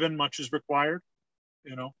been given, much is required.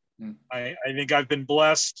 You know, I think I've been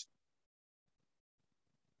blessed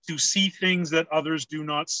to see things that others do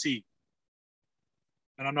not see.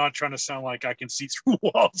 And I'm not trying to sound like I can see through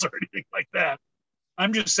walls or anything like that.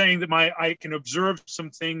 I'm just saying that I can observe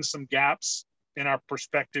some things, some gaps in our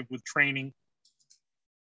perspective with training,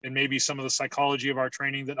 and maybe some of the psychology of our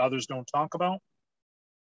training that others don't talk about.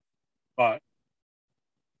 But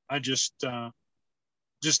I just,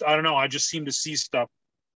 just, I don't know, I just seem to see stuff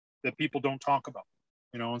that people don't talk about,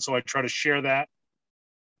 and so I try to share that.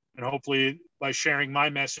 And hopefully by sharing my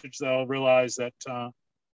message, they'll realize that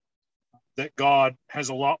that God has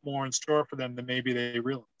a lot more in store for them than maybe they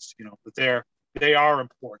realize, that they are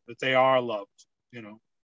important, that they are loved.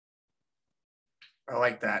 I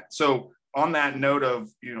like that. So on that note of,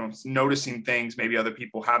 noticing things maybe other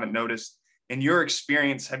people haven't noticed, in your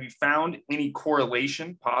experience, have you found any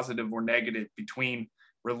correlation, positive or negative, between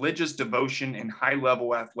religious devotion and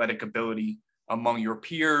high-level athletic ability among your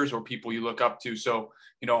peers or people you look up to? So,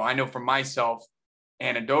 I know for myself,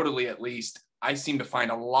 anecdotally at least, I seem to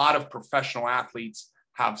find a lot of professional athletes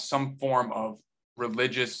have some form of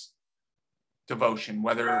religious devotion,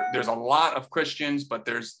 whether there's a lot of Christians, but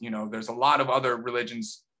there's a lot of other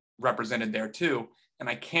religions represented there too. And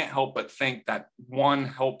I can't help but think that one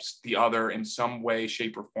helps the other in some way,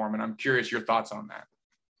 shape, or form. And I'm curious your thoughts on that.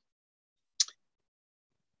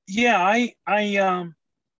 Yeah,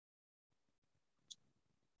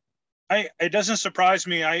 it doesn't surprise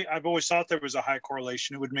me. I've always thought there was a high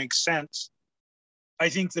correlation. It would make sense. I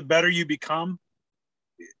think the better you become,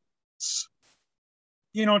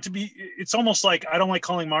 it's almost like, I don't like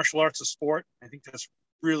calling martial arts a sport. I think that's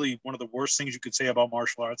really one of the worst things you could say about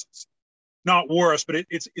martial arts. It's not worse, but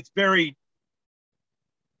it's very,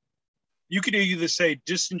 you could either say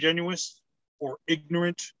disingenuous or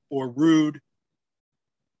ignorant or rude,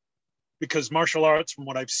 because martial arts, from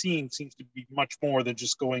what I've seen, seems to be much more than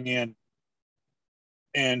just going in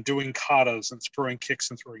and doing katas and throwing kicks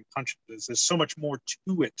and throwing punches. There's so much more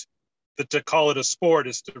to it, that to call it a sport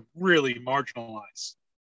is to really marginalize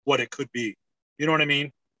what it could be. You know what I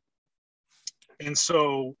mean? And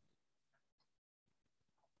so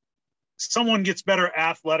someone gets better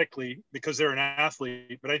athletically because they're an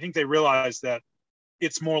athlete, but I think they realize that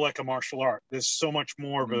it's more like a martial art. There's so much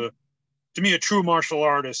more of to me, a true martial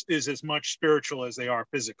artist is as much spiritual as they are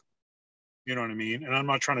physical. You know what I mean? And I'm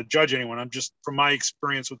not trying to judge anyone. I'm just, from my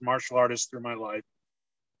experience with martial artists through my life,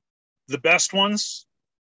 the best ones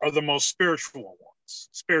are the most spiritual ones.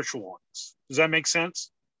 Does that make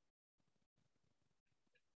sense?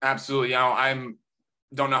 Absolutely.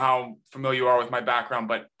 Don't know how familiar you are with my background,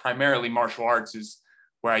 but primarily martial arts is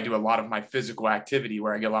where I do a lot of my physical activity,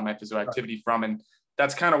 where I get a lot of my physical activity from. And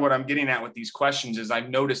that's kind of what I'm getting at with these questions, is I've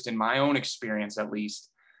noticed in my own experience, at least,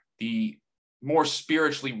 the more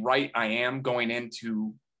spiritually right I am going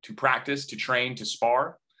into practice, to train, to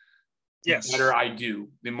spar, the better I do,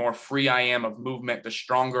 the more free I am of movement, the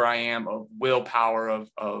stronger I am of willpower, of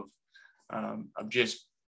just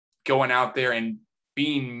going out there and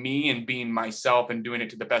being me and being myself and doing it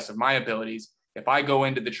to the best of my abilities. If I go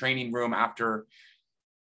into the training room after,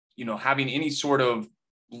 having any sort of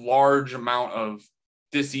large amount of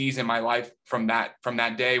dis-ease in my life from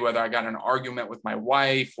that day, whether I got in an argument with my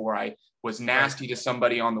wife or I was nasty to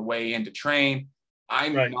somebody on the way in to train,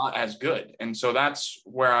 I'm not as good. And so that's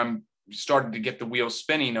where I'm starting to get the wheel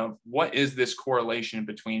spinning of what is this correlation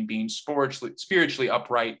between being spiritually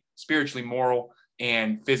upright, spiritually moral,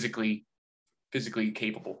 and physically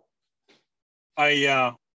capable.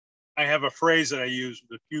 I have a phrase that I use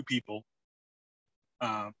with a few people,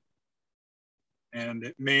 and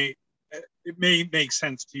it may make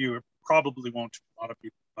sense to you. It probably won't to a lot of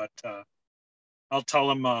people, but I'll tell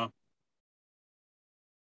them,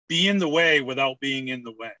 be in the way without being in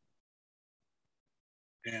the way.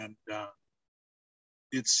 And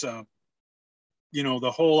it's, the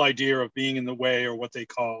whole idea of being in the way, or what they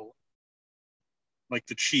call like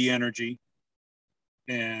the chi energy.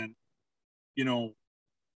 And, I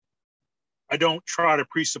don't try to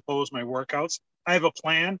presuppose my workouts. I have a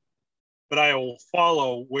plan, but I will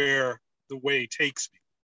follow where the way takes me.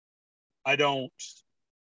 I don't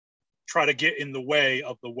try to get in the way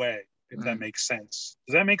of the way, if that makes sense.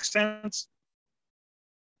 Does that make sense?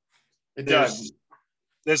 It does.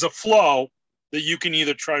 There's a flow that you can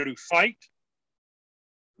either try to fight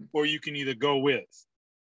or you can either go with,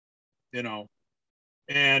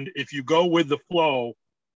 and if you go with the flow,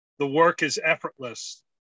 the work is effortless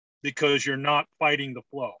because you're not fighting the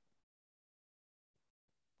flow.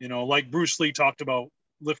 Like Bruce Lee talked about,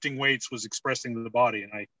 lifting weights was expressing the body.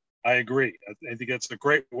 And I agree. I think that's a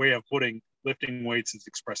great way of putting lifting weights, is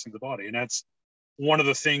expressing the body. And that's one of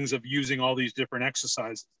the things of using all these different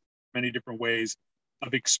exercises, many different ways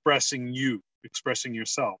of expressing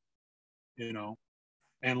yourself,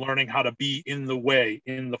 and learning how to be in the way,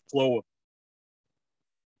 in the flow of,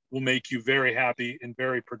 will make you very happy and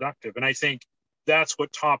very productive. And I think that's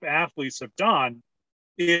what top athletes have done,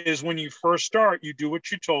 is when you first start, you do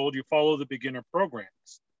what you're told, you follow the beginner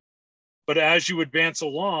programs. But as you advance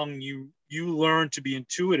along, you learn to be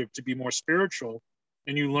intuitive, to be more spiritual,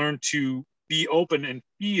 and you learn to be open and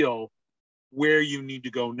feel where you need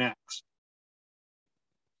to go next.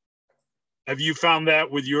 Have you found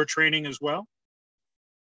that with your training as well?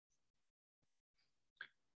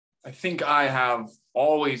 I think I have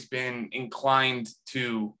always been inclined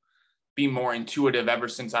to be more intuitive ever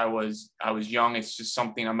since I was young. It's just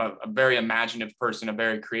something, I'm a very imaginative person, a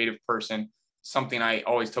very creative person. Something I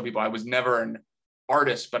always tell people, I was never an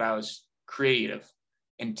artist, but I was creative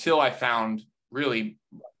until I found really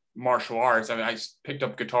martial arts. I mean, I picked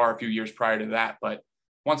up guitar a few years prior to that, but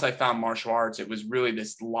once I found martial arts, it was really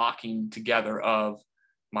this locking together of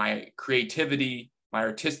my creativity, my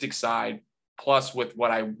artistic side, plus with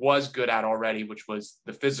what I was good at already, which was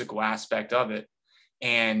the physical aspect of it.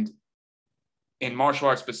 And in martial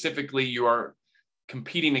arts specifically, you are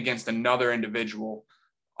competing against another individual,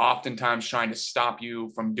 oftentimes trying to stop you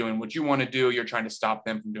from doing what you want to do. You're trying to stop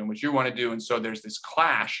them from doing what you want to do. And so there's this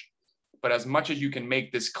clash. But as much as you can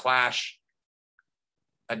make this clash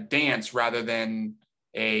a dance rather than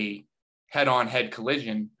a head-on-head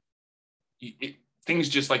collision, things,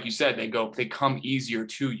 just like you said, they come easier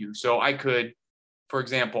to you. So I could, for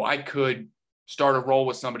example, start a roll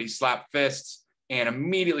with somebody, slap fists, and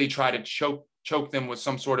immediately try to choke them with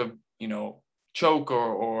some sort of, choke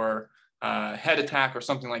or head attack or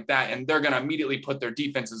something like that. And they're going to immediately put their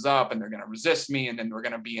defenses up and they're going to resist me. And then we're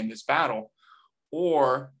going to be in this battle.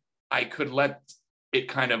 Or I could let it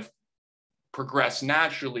kind of progress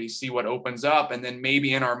naturally, see what opens up. And then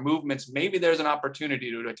maybe in our movements, maybe there's an opportunity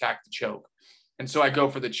to attack the choke. And so I go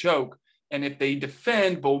for the choke. And if they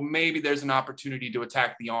defend, well, maybe there's an opportunity to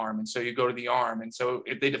attack the arm. And so you go to the arm. And so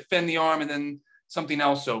if they defend the arm and then something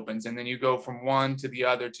else opens, and then you go from one to the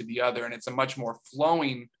other to the other. And it's a much more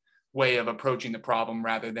flowing way of approaching the problem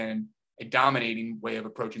rather than a dominating way of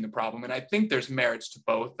approaching the problem. And I think there's merits to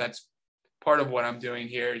both. That's part of what I'm doing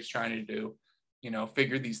here, is trying to do,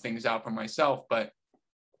 figure these things out for myself. But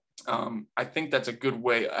I think that's a good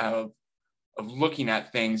way of looking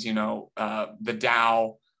at things, the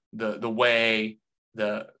Tao, the way,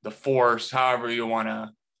 the force, however you want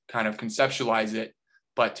to kind of conceptualize it.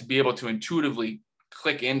 But to be able to intuitively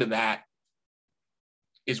click into that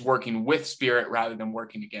is working with spirit rather than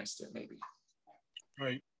working against it, maybe.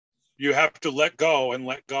 Right. You have to let go and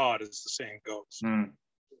let God, as the saying goes.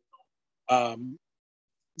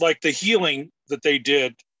 Like the healing that they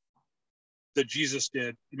did, that Jesus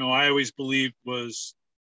did, I always believed was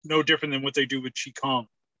no different than what they do with Qigong,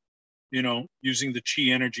 using the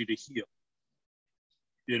Qi energy to heal,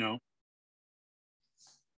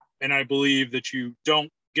 And I believe that you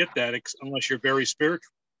don't get that unless you're very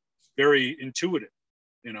spiritual, very intuitive,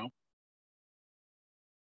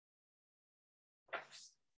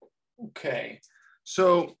 Okay.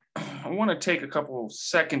 So I want to take a couple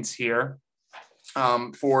seconds here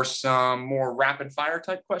for some more rapid fire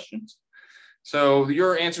type questions. So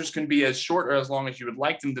your answers can be as short or as long as you would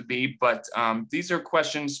like them to be, but these are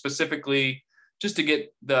questions specifically just to give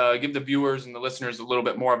the viewers and the listeners a little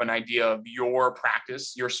bit more of an idea of your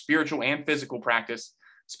practice, your spiritual and physical practice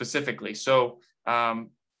specifically. So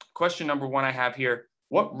question number one I have here: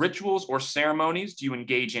 what rituals or ceremonies do you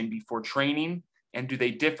engage in before training, and do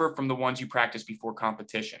they differ from the ones you practice before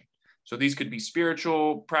competition? So these could be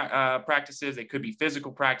spiritual practices, they could be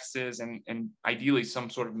physical practices, and ideally some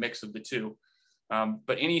sort of mix of the two.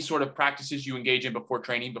 But any sort of practices you engage in before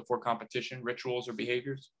training, before competition, rituals or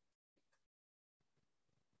behaviors?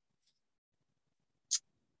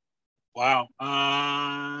 Wow.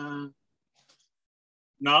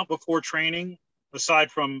 Not before training,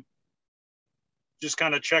 aside from just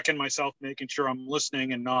kind of checking myself, making sure I'm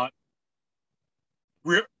listening and not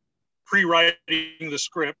pre-writing the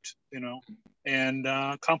script, and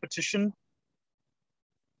competition.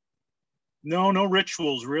 No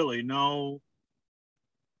rituals, really.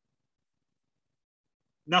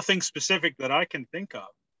 Nothing specific that I can think of,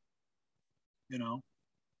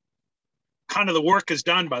 kind of the work is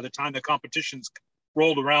done by the time the competition's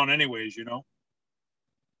rolled around anyways,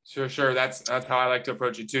 Sure. That's how I like to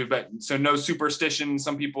approach it too. But so no superstition.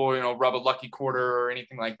 Some people, rub a lucky quarter or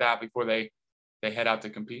anything like that before they head out to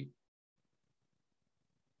compete.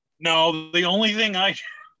 No, the only thing I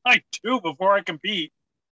do before I compete,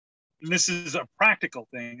 and this is a practical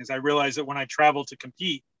thing, is I realize that when I travel to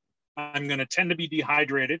compete, I'm going to tend to be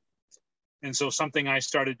dehydrated. And so something I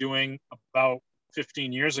started doing about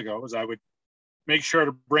 15 years ago is I would make sure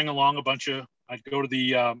to bring along I'd go to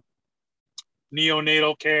the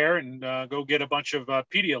neonatal care and go get a bunch of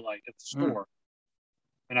Pedialyte at the store.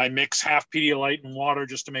 And I mix half Pedialyte and water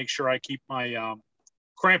just to make sure I keep my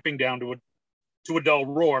cramping down to a dull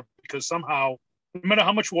roar, because somehow, no matter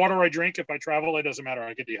how much water I drink, if I travel, it doesn't matter.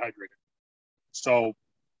 I get dehydrated. So,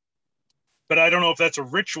 but I don't know if that's a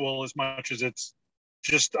ritual as much as it's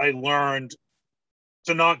just I learned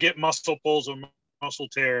to not get muscle pulls or muscle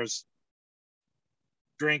tears.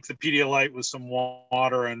 Drink the Pedialyte with some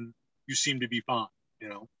water, and you seem to be fine. You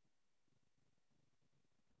know.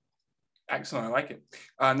 Excellent. I like it.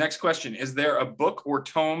 Next question. Is there a book or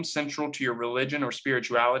tome central to your religion or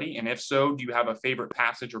spirituality? And if so, do you have a favorite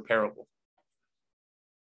passage or parable?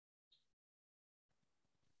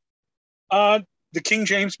 The King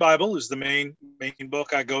James Bible is the main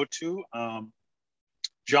book I go to.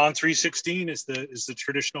 John 3:16 is the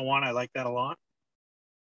traditional one. I like that a lot.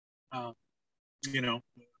 You know,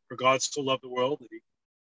 for God so loved the world that he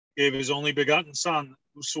gave his only begotten Son,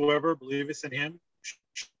 whosoever believeth in him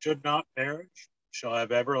should not perish, shall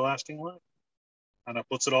have everlasting life. And it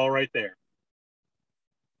puts it all right there.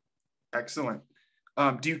 Excellent.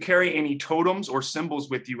 Do you carry any totems or symbols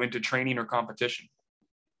with you into training or competition?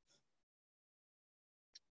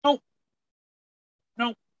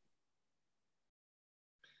 No.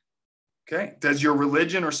 Okay. Does your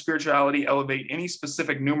religion or spirituality elevate any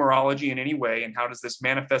specific numerology in any way? And how does this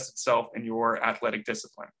manifest itself in your athletic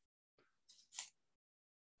discipline?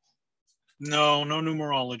 No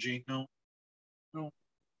numerology. No.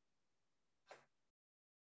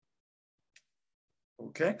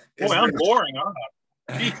 Okay. Boy, I'm boring, aren't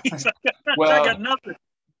I? Jeez, well, I got nothing.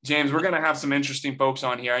 James, we're going to have some interesting folks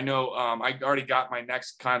on here. I know I already got my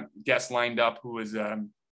next guest lined up who is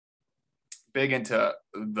big into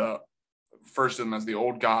the first of them as the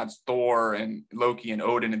old gods, Thor and Loki and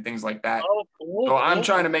Odin and things like that. Oh, cool. So I'm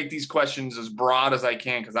trying to make these questions as broad as I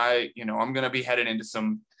can because I'm going to be headed into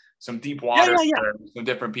some deep water for some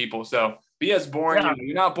different people. So be as boring. Yeah.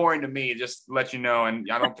 You're not boring to me, just to let you know. And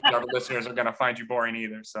I don't think our listeners are going to find you boring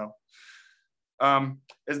either. So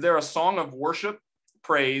is there a song of worship,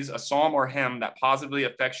 praise, a psalm or hymn that positively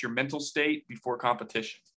affects your mental state before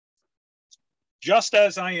competition? Just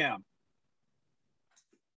As I Am.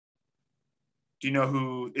 Do you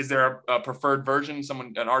know is there a preferred version,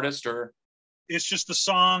 an artist, or? It's just a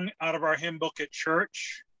song out of our hymn book at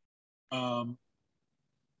church. And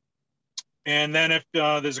then if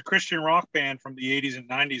there's a Christian rock band from the 80s and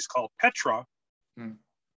 90s called Petra,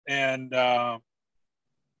 and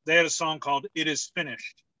they had a song called It Is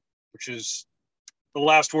Finished, which is the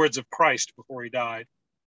last words of Christ before he died.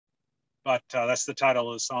 But that's the title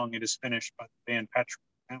of the song, It Is Finished, by the band Petra.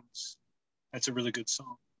 That's a really good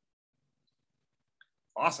song.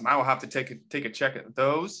 Awesome. I will have to take a check at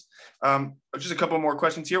those. Just a couple more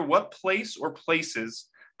questions here. What place or places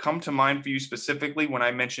come to mind for you specifically when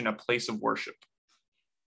I mention a place of worship?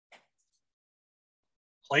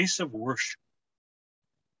 Place of worship.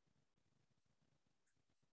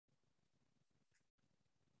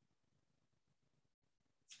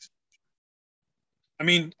 I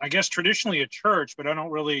mean, I guess traditionally a church, but I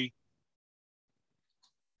don't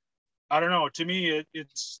know. To me,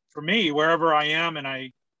 it's for me, wherever I am, and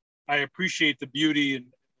I appreciate the beauty and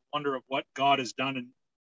wonder of what God has done, and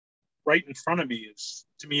right in front of me is,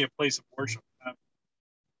 to me, a place of worship.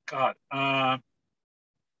 God.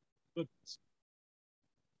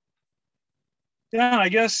 Yeah, I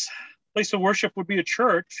guess place of worship would be a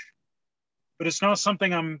church, but it's not something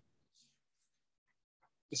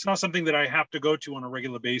that I have to go to on a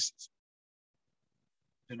regular basis.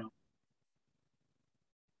 You know.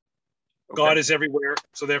 Okay. God is everywhere,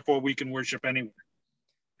 so therefore we can worship anywhere.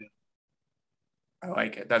 Yeah. I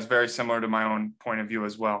like it. That's very similar to my own point of view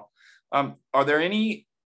as well. Are there any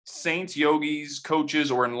saints, yogis,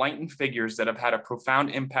 coaches, or enlightened figures that have had a profound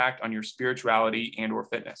impact on your spirituality and or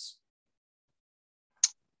fitness?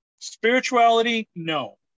 Spirituality,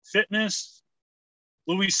 no. Fitness,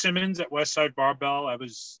 Louis Simmons at Westside Barbell.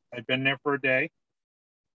 I'd been there for a day.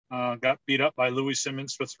 Got beat up by Louis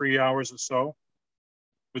Simmons for 3 hours or so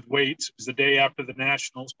with weights. It was the day after the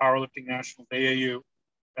Nationals, Powerlifting Nationals, AAU,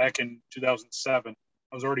 back in 2007.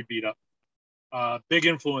 I was already beat up. Big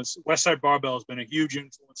influence. Westside Barbell has been a huge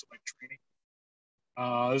influence on my training.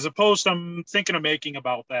 There's a post I'm thinking of making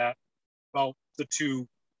about the two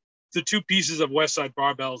pieces of Westside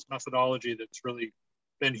Barbell's methodology that's really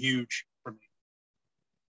been huge for me.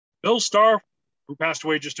 Bill Starr, who passed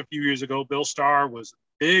away just a few years ago, Bill Starr was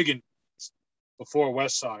big influence before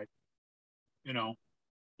Westside. You know,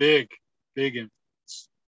 big influence.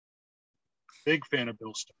 Big fan of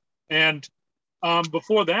Bill Starr. And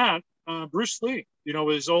before that, Bruce Lee, you know,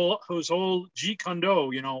 his old Jeet Kune Do,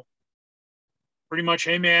 you know, pretty much,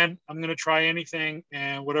 hey man, I'm going to try anything,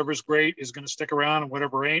 and whatever's great is going to stick around, and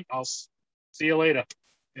whatever ain't, I'll see you later.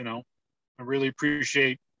 You know, I really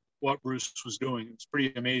appreciate what Bruce was doing. It's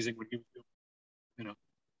pretty amazing what he was doing. You know,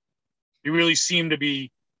 he really seemed to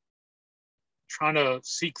be trying to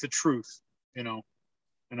seek the truth, you know,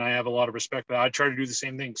 and I have a lot of respect for that. I try to do the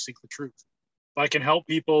same thing, seek the truth. If I can help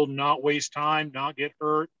people not waste time, not get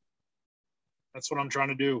hurt, that's what I'm trying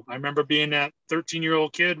to do. I remember being that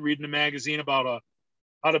 13-year-old kid reading a magazine about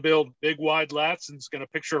how to build big, wide lats, and it's got a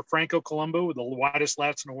picture of Franco Columbu with the widest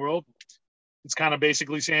lats in the world. It's kind of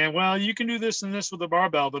basically saying, well, you can do this and this with a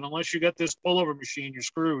barbell, but unless you got this pullover machine, you're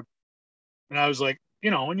screwed. And I was like,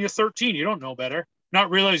 you know, when you're 13, you don't know better.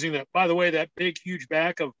 Not realizing that, by the way, that big, huge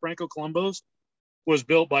back of Franco Columbu's was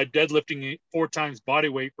built by deadlifting 4 times body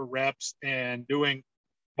weight for reps and doing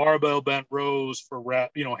barbell bent rows for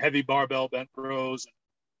rep, you know, heavy barbell bent rows.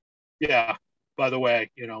 Yeah, by the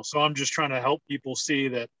way, you know, so I'm just trying to help people see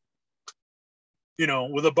that, you know,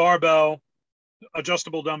 with a barbell,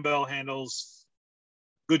 adjustable dumbbell handles,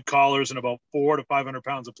 good collars, and about 400 to 500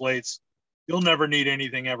 pounds of plates, you'll never need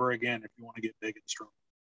anything ever again if you want to get big and strong.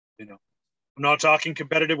 You know, I'm not talking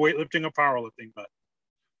competitive weightlifting or powerlifting, but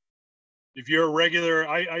if you're a regular,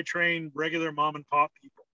 I train regular mom and pop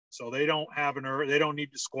people, so they don't have they don't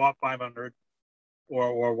need to squat 500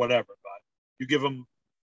 or whatever. But you give them,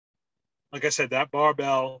 like I said, that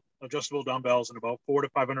barbell, adjustable dumbbells, and about 400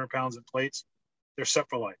 to 500 pounds in plates, they're set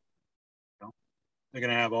for life. They're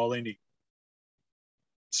going to have all they need.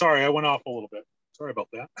 Sorry, I went off a little bit. Sorry about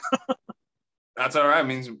that. That's all right. It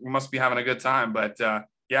means we must be having a good time. But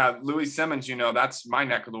yeah, Louie Simmons, you know, that's my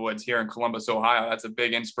neck of the woods here in Columbus, Ohio. That's a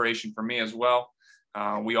big inspiration for me as well.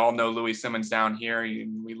 We all know Louie Simmons down here.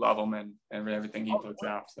 We love him and everything he puts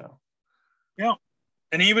out. So, yeah.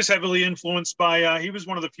 And he was heavily influenced by, he was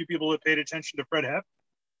one of the few people that paid attention to Fred Hatfield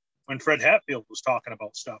when Fred Hatfield was talking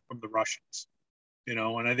about stuff from the Russians. You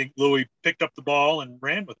know, and I think Louis picked up the ball and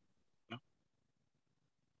ran with it. You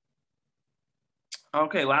know?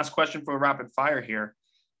 Okay, last question for rapid fire here.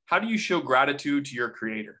 How do you show gratitude to your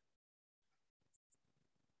creator?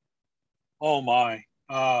 Oh my.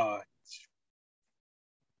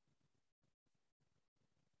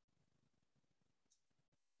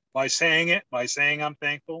 By saying it, by saying I'm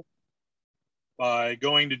thankful, by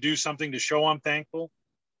going to do something to show I'm thankful.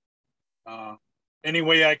 Any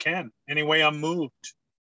way I can, any way I'm moved.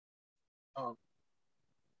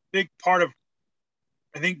 Big part of,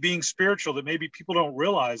 I think, being spiritual that maybe people don't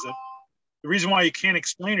realize it. The reason why you can't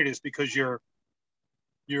explain it is because you're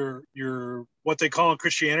what they call in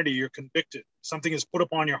Christianity, you're convicted. Something is put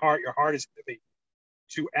upon your heart. Your heart is heavy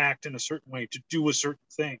to act in a certain way, to do a certain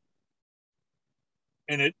thing.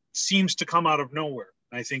 And it seems to come out of nowhere.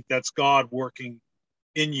 And I think that's God working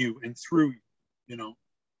in you and through you, you know.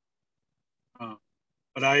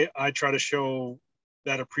 But I try to show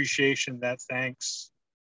that appreciation, that thanks,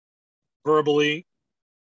 verbally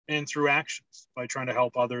and through actions by trying to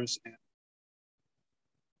help others.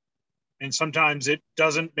 And sometimes it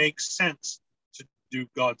doesn't make sense to do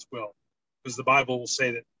God's will, because the Bible will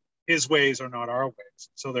say that his ways are not our ways.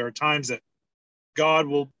 So there are times that God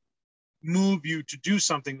will move you to do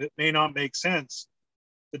something that may not make sense,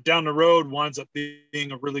 but down the road winds up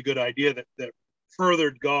being a really good idea that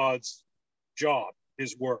furthered God's job,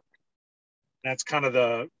 his work. That's kind of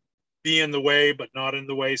the be in the way, but not in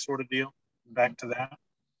the way sort of deal. Back to that.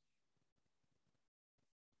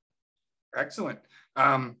 Excellent.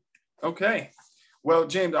 Okay. Well,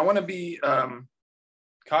 James, I want to be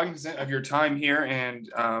cognizant of your time here, and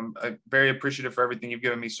I'm very appreciative for everything you've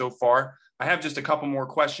given me so far. I have just a couple more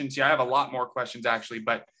questions here. I have a lot more questions actually,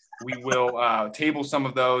 but we will table some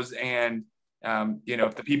of those, and you know,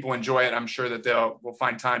 if the people enjoy it, I'm sure that we'll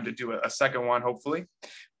find time to do a second one, hopefully.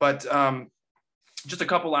 But just a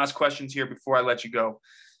couple last questions here before I let you go.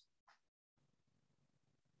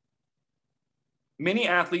 Many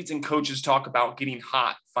athletes and coaches talk about getting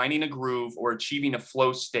hot, finding a groove, or achieving a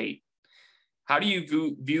flow state. How do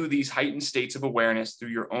you view these heightened states of awareness through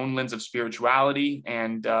your own lens of spirituality?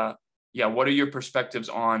 And yeah, what are your perspectives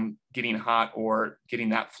on getting hot or getting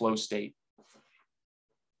that flow state?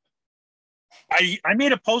 I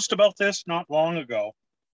made a post about this not long ago,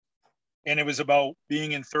 and it was about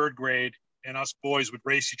being in third grade, and us boys would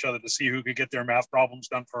race each other to see who could get their math problems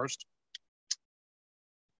done first.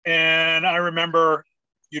 And I remember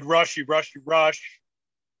you'd rush,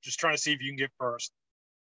 just trying to see if you can get first.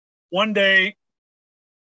 One day,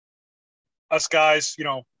 us guys, you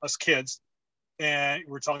know, us kids, and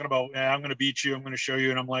we're talking about, I'm going to beat you, I'm going to show you.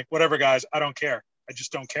 And I'm like, whatever, guys, I don't care. I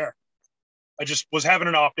just don't care. I just was having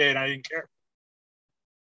an off day and I didn't care.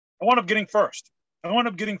 I wound up getting first. I wound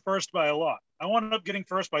up getting first by a lot. I wound up getting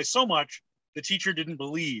first by so much the teacher didn't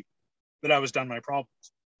believe that I was done my problems,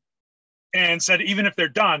 and said, even if they're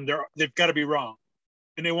done, they've got to be wrong.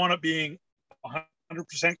 And they wound up being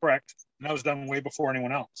 100% correct. And I was done way before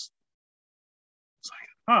anyone else. It's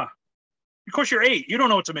like, Of course, you're 8. You don't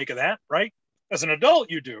know what to make of that, right? As an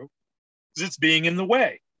adult, you do. Because it's being in the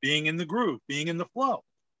way, being in the groove, being in the flow.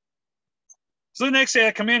 So the next day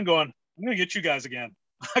I come in going, I'm going to get you guys again.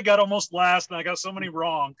 I got almost last and I got so many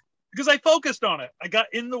wrong because I focused on it. I got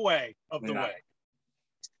in the way of the way.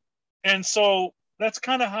 And so that's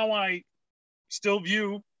kind of how I still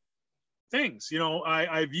view things. You know,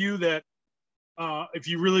 I view that if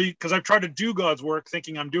you really, because I've tried to do God's work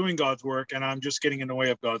thinking I'm doing God's work, and I'm just getting in the way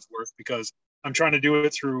of God's work because I'm trying to do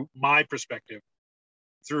it through my perspective,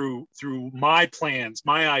 through my plans,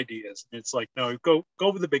 my ideas. And it's like, no, go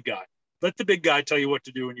with the big guy. Let the big guy tell you what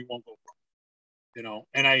to do and you won't go wrong. You know,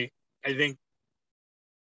 and I think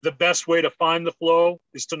the best way to find the flow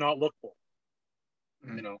is to not look for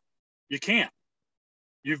it. You know, you can't.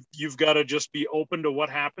 You've got to just be open to what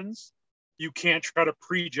happens. You can't try to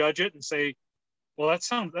prejudge it and say, well, that's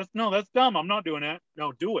dumb. I'm not doing that.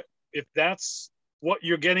 No, do it. If that's what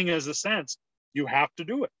you're getting as a sense, you have to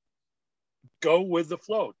do it. Go with the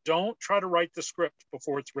flow. Don't try to write the script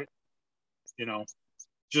before it's written. You know,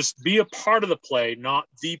 just be a part of the play, not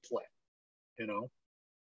the play, you know?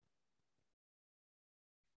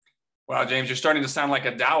 Wow, James, you're starting to sound like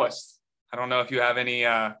a Taoist. I don't know if you have any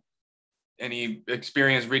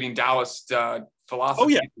experience reading Taoist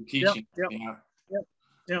philosophy and teaching.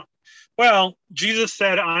 Yeah. Well, Jesus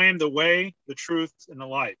said, I am the way, the truth, and the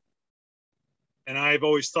life. And I've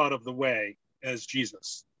always thought of the way as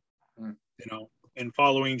Jesus, you know, and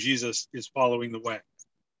following Jesus is following the way.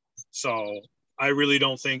 So I really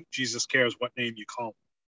don't think Jesus cares what name you call him.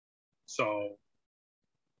 So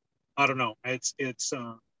I don't know.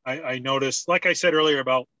 I noticed, like I said earlier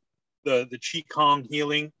about the Qigong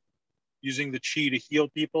healing, using the Qi to heal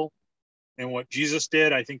people, and what Jesus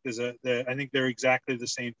did. I think I think they're exactly the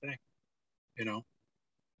same thing. You know,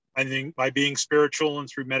 I think by being spiritual and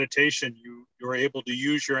through meditation, you're able to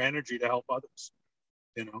use your energy to help others.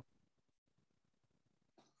 You know.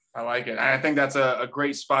 I like it. I think that's a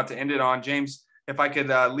great spot to end it on. James, if I could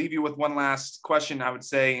leave you with one last question, I would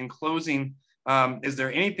say in closing, is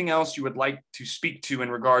there anything else you would like to speak to in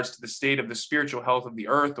regards to the state of the spiritual health of the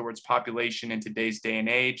earth or its population in today's day and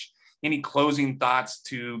age? Any closing thoughts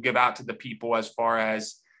to give out to the people as far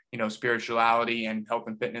as, you know, spirituality and health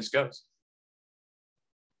and fitness goes?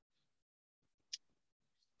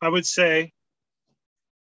 I would say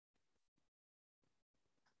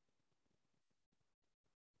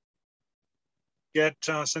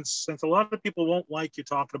since a lot of people won't like you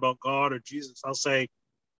talking about God or Jesus, I'll say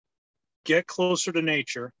get closer to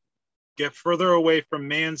nature, get further away from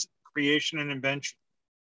man's creation and invention,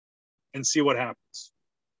 and see what happens.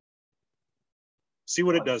 See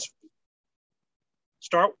what it does for you.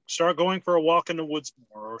 Start going for a walk in the woods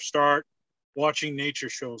more, or start watching nature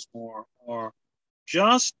shows more, or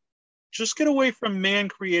just get away from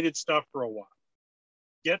man-created stuff for a while.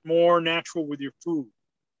 Get more natural with your food.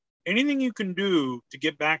 Anything you can do to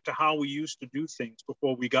get back to how we used to do things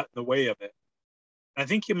before we got in the way of it. I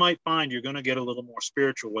think you might find you're going to get a little more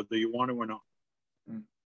spiritual, whether you want to or not. And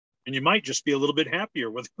you might just be a little bit happier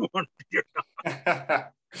whether you want to be or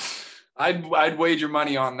not. I'd wager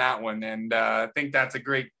money on that one. And I think that's a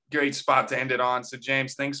great spot to end it on. So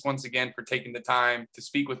James, thanks once again for taking the time to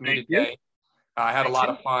speak with me today. I had a lot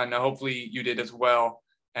of fun. Hopefully you did as well.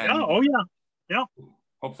 And yeah.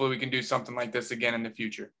 Hopefully we can do something like this again in the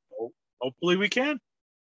future. Hopefully we can.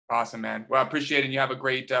 Awesome, man. Well, I appreciate it. You have a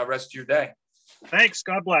great rest of your day. Thanks.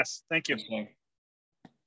 God bless. Thank you. Thanks,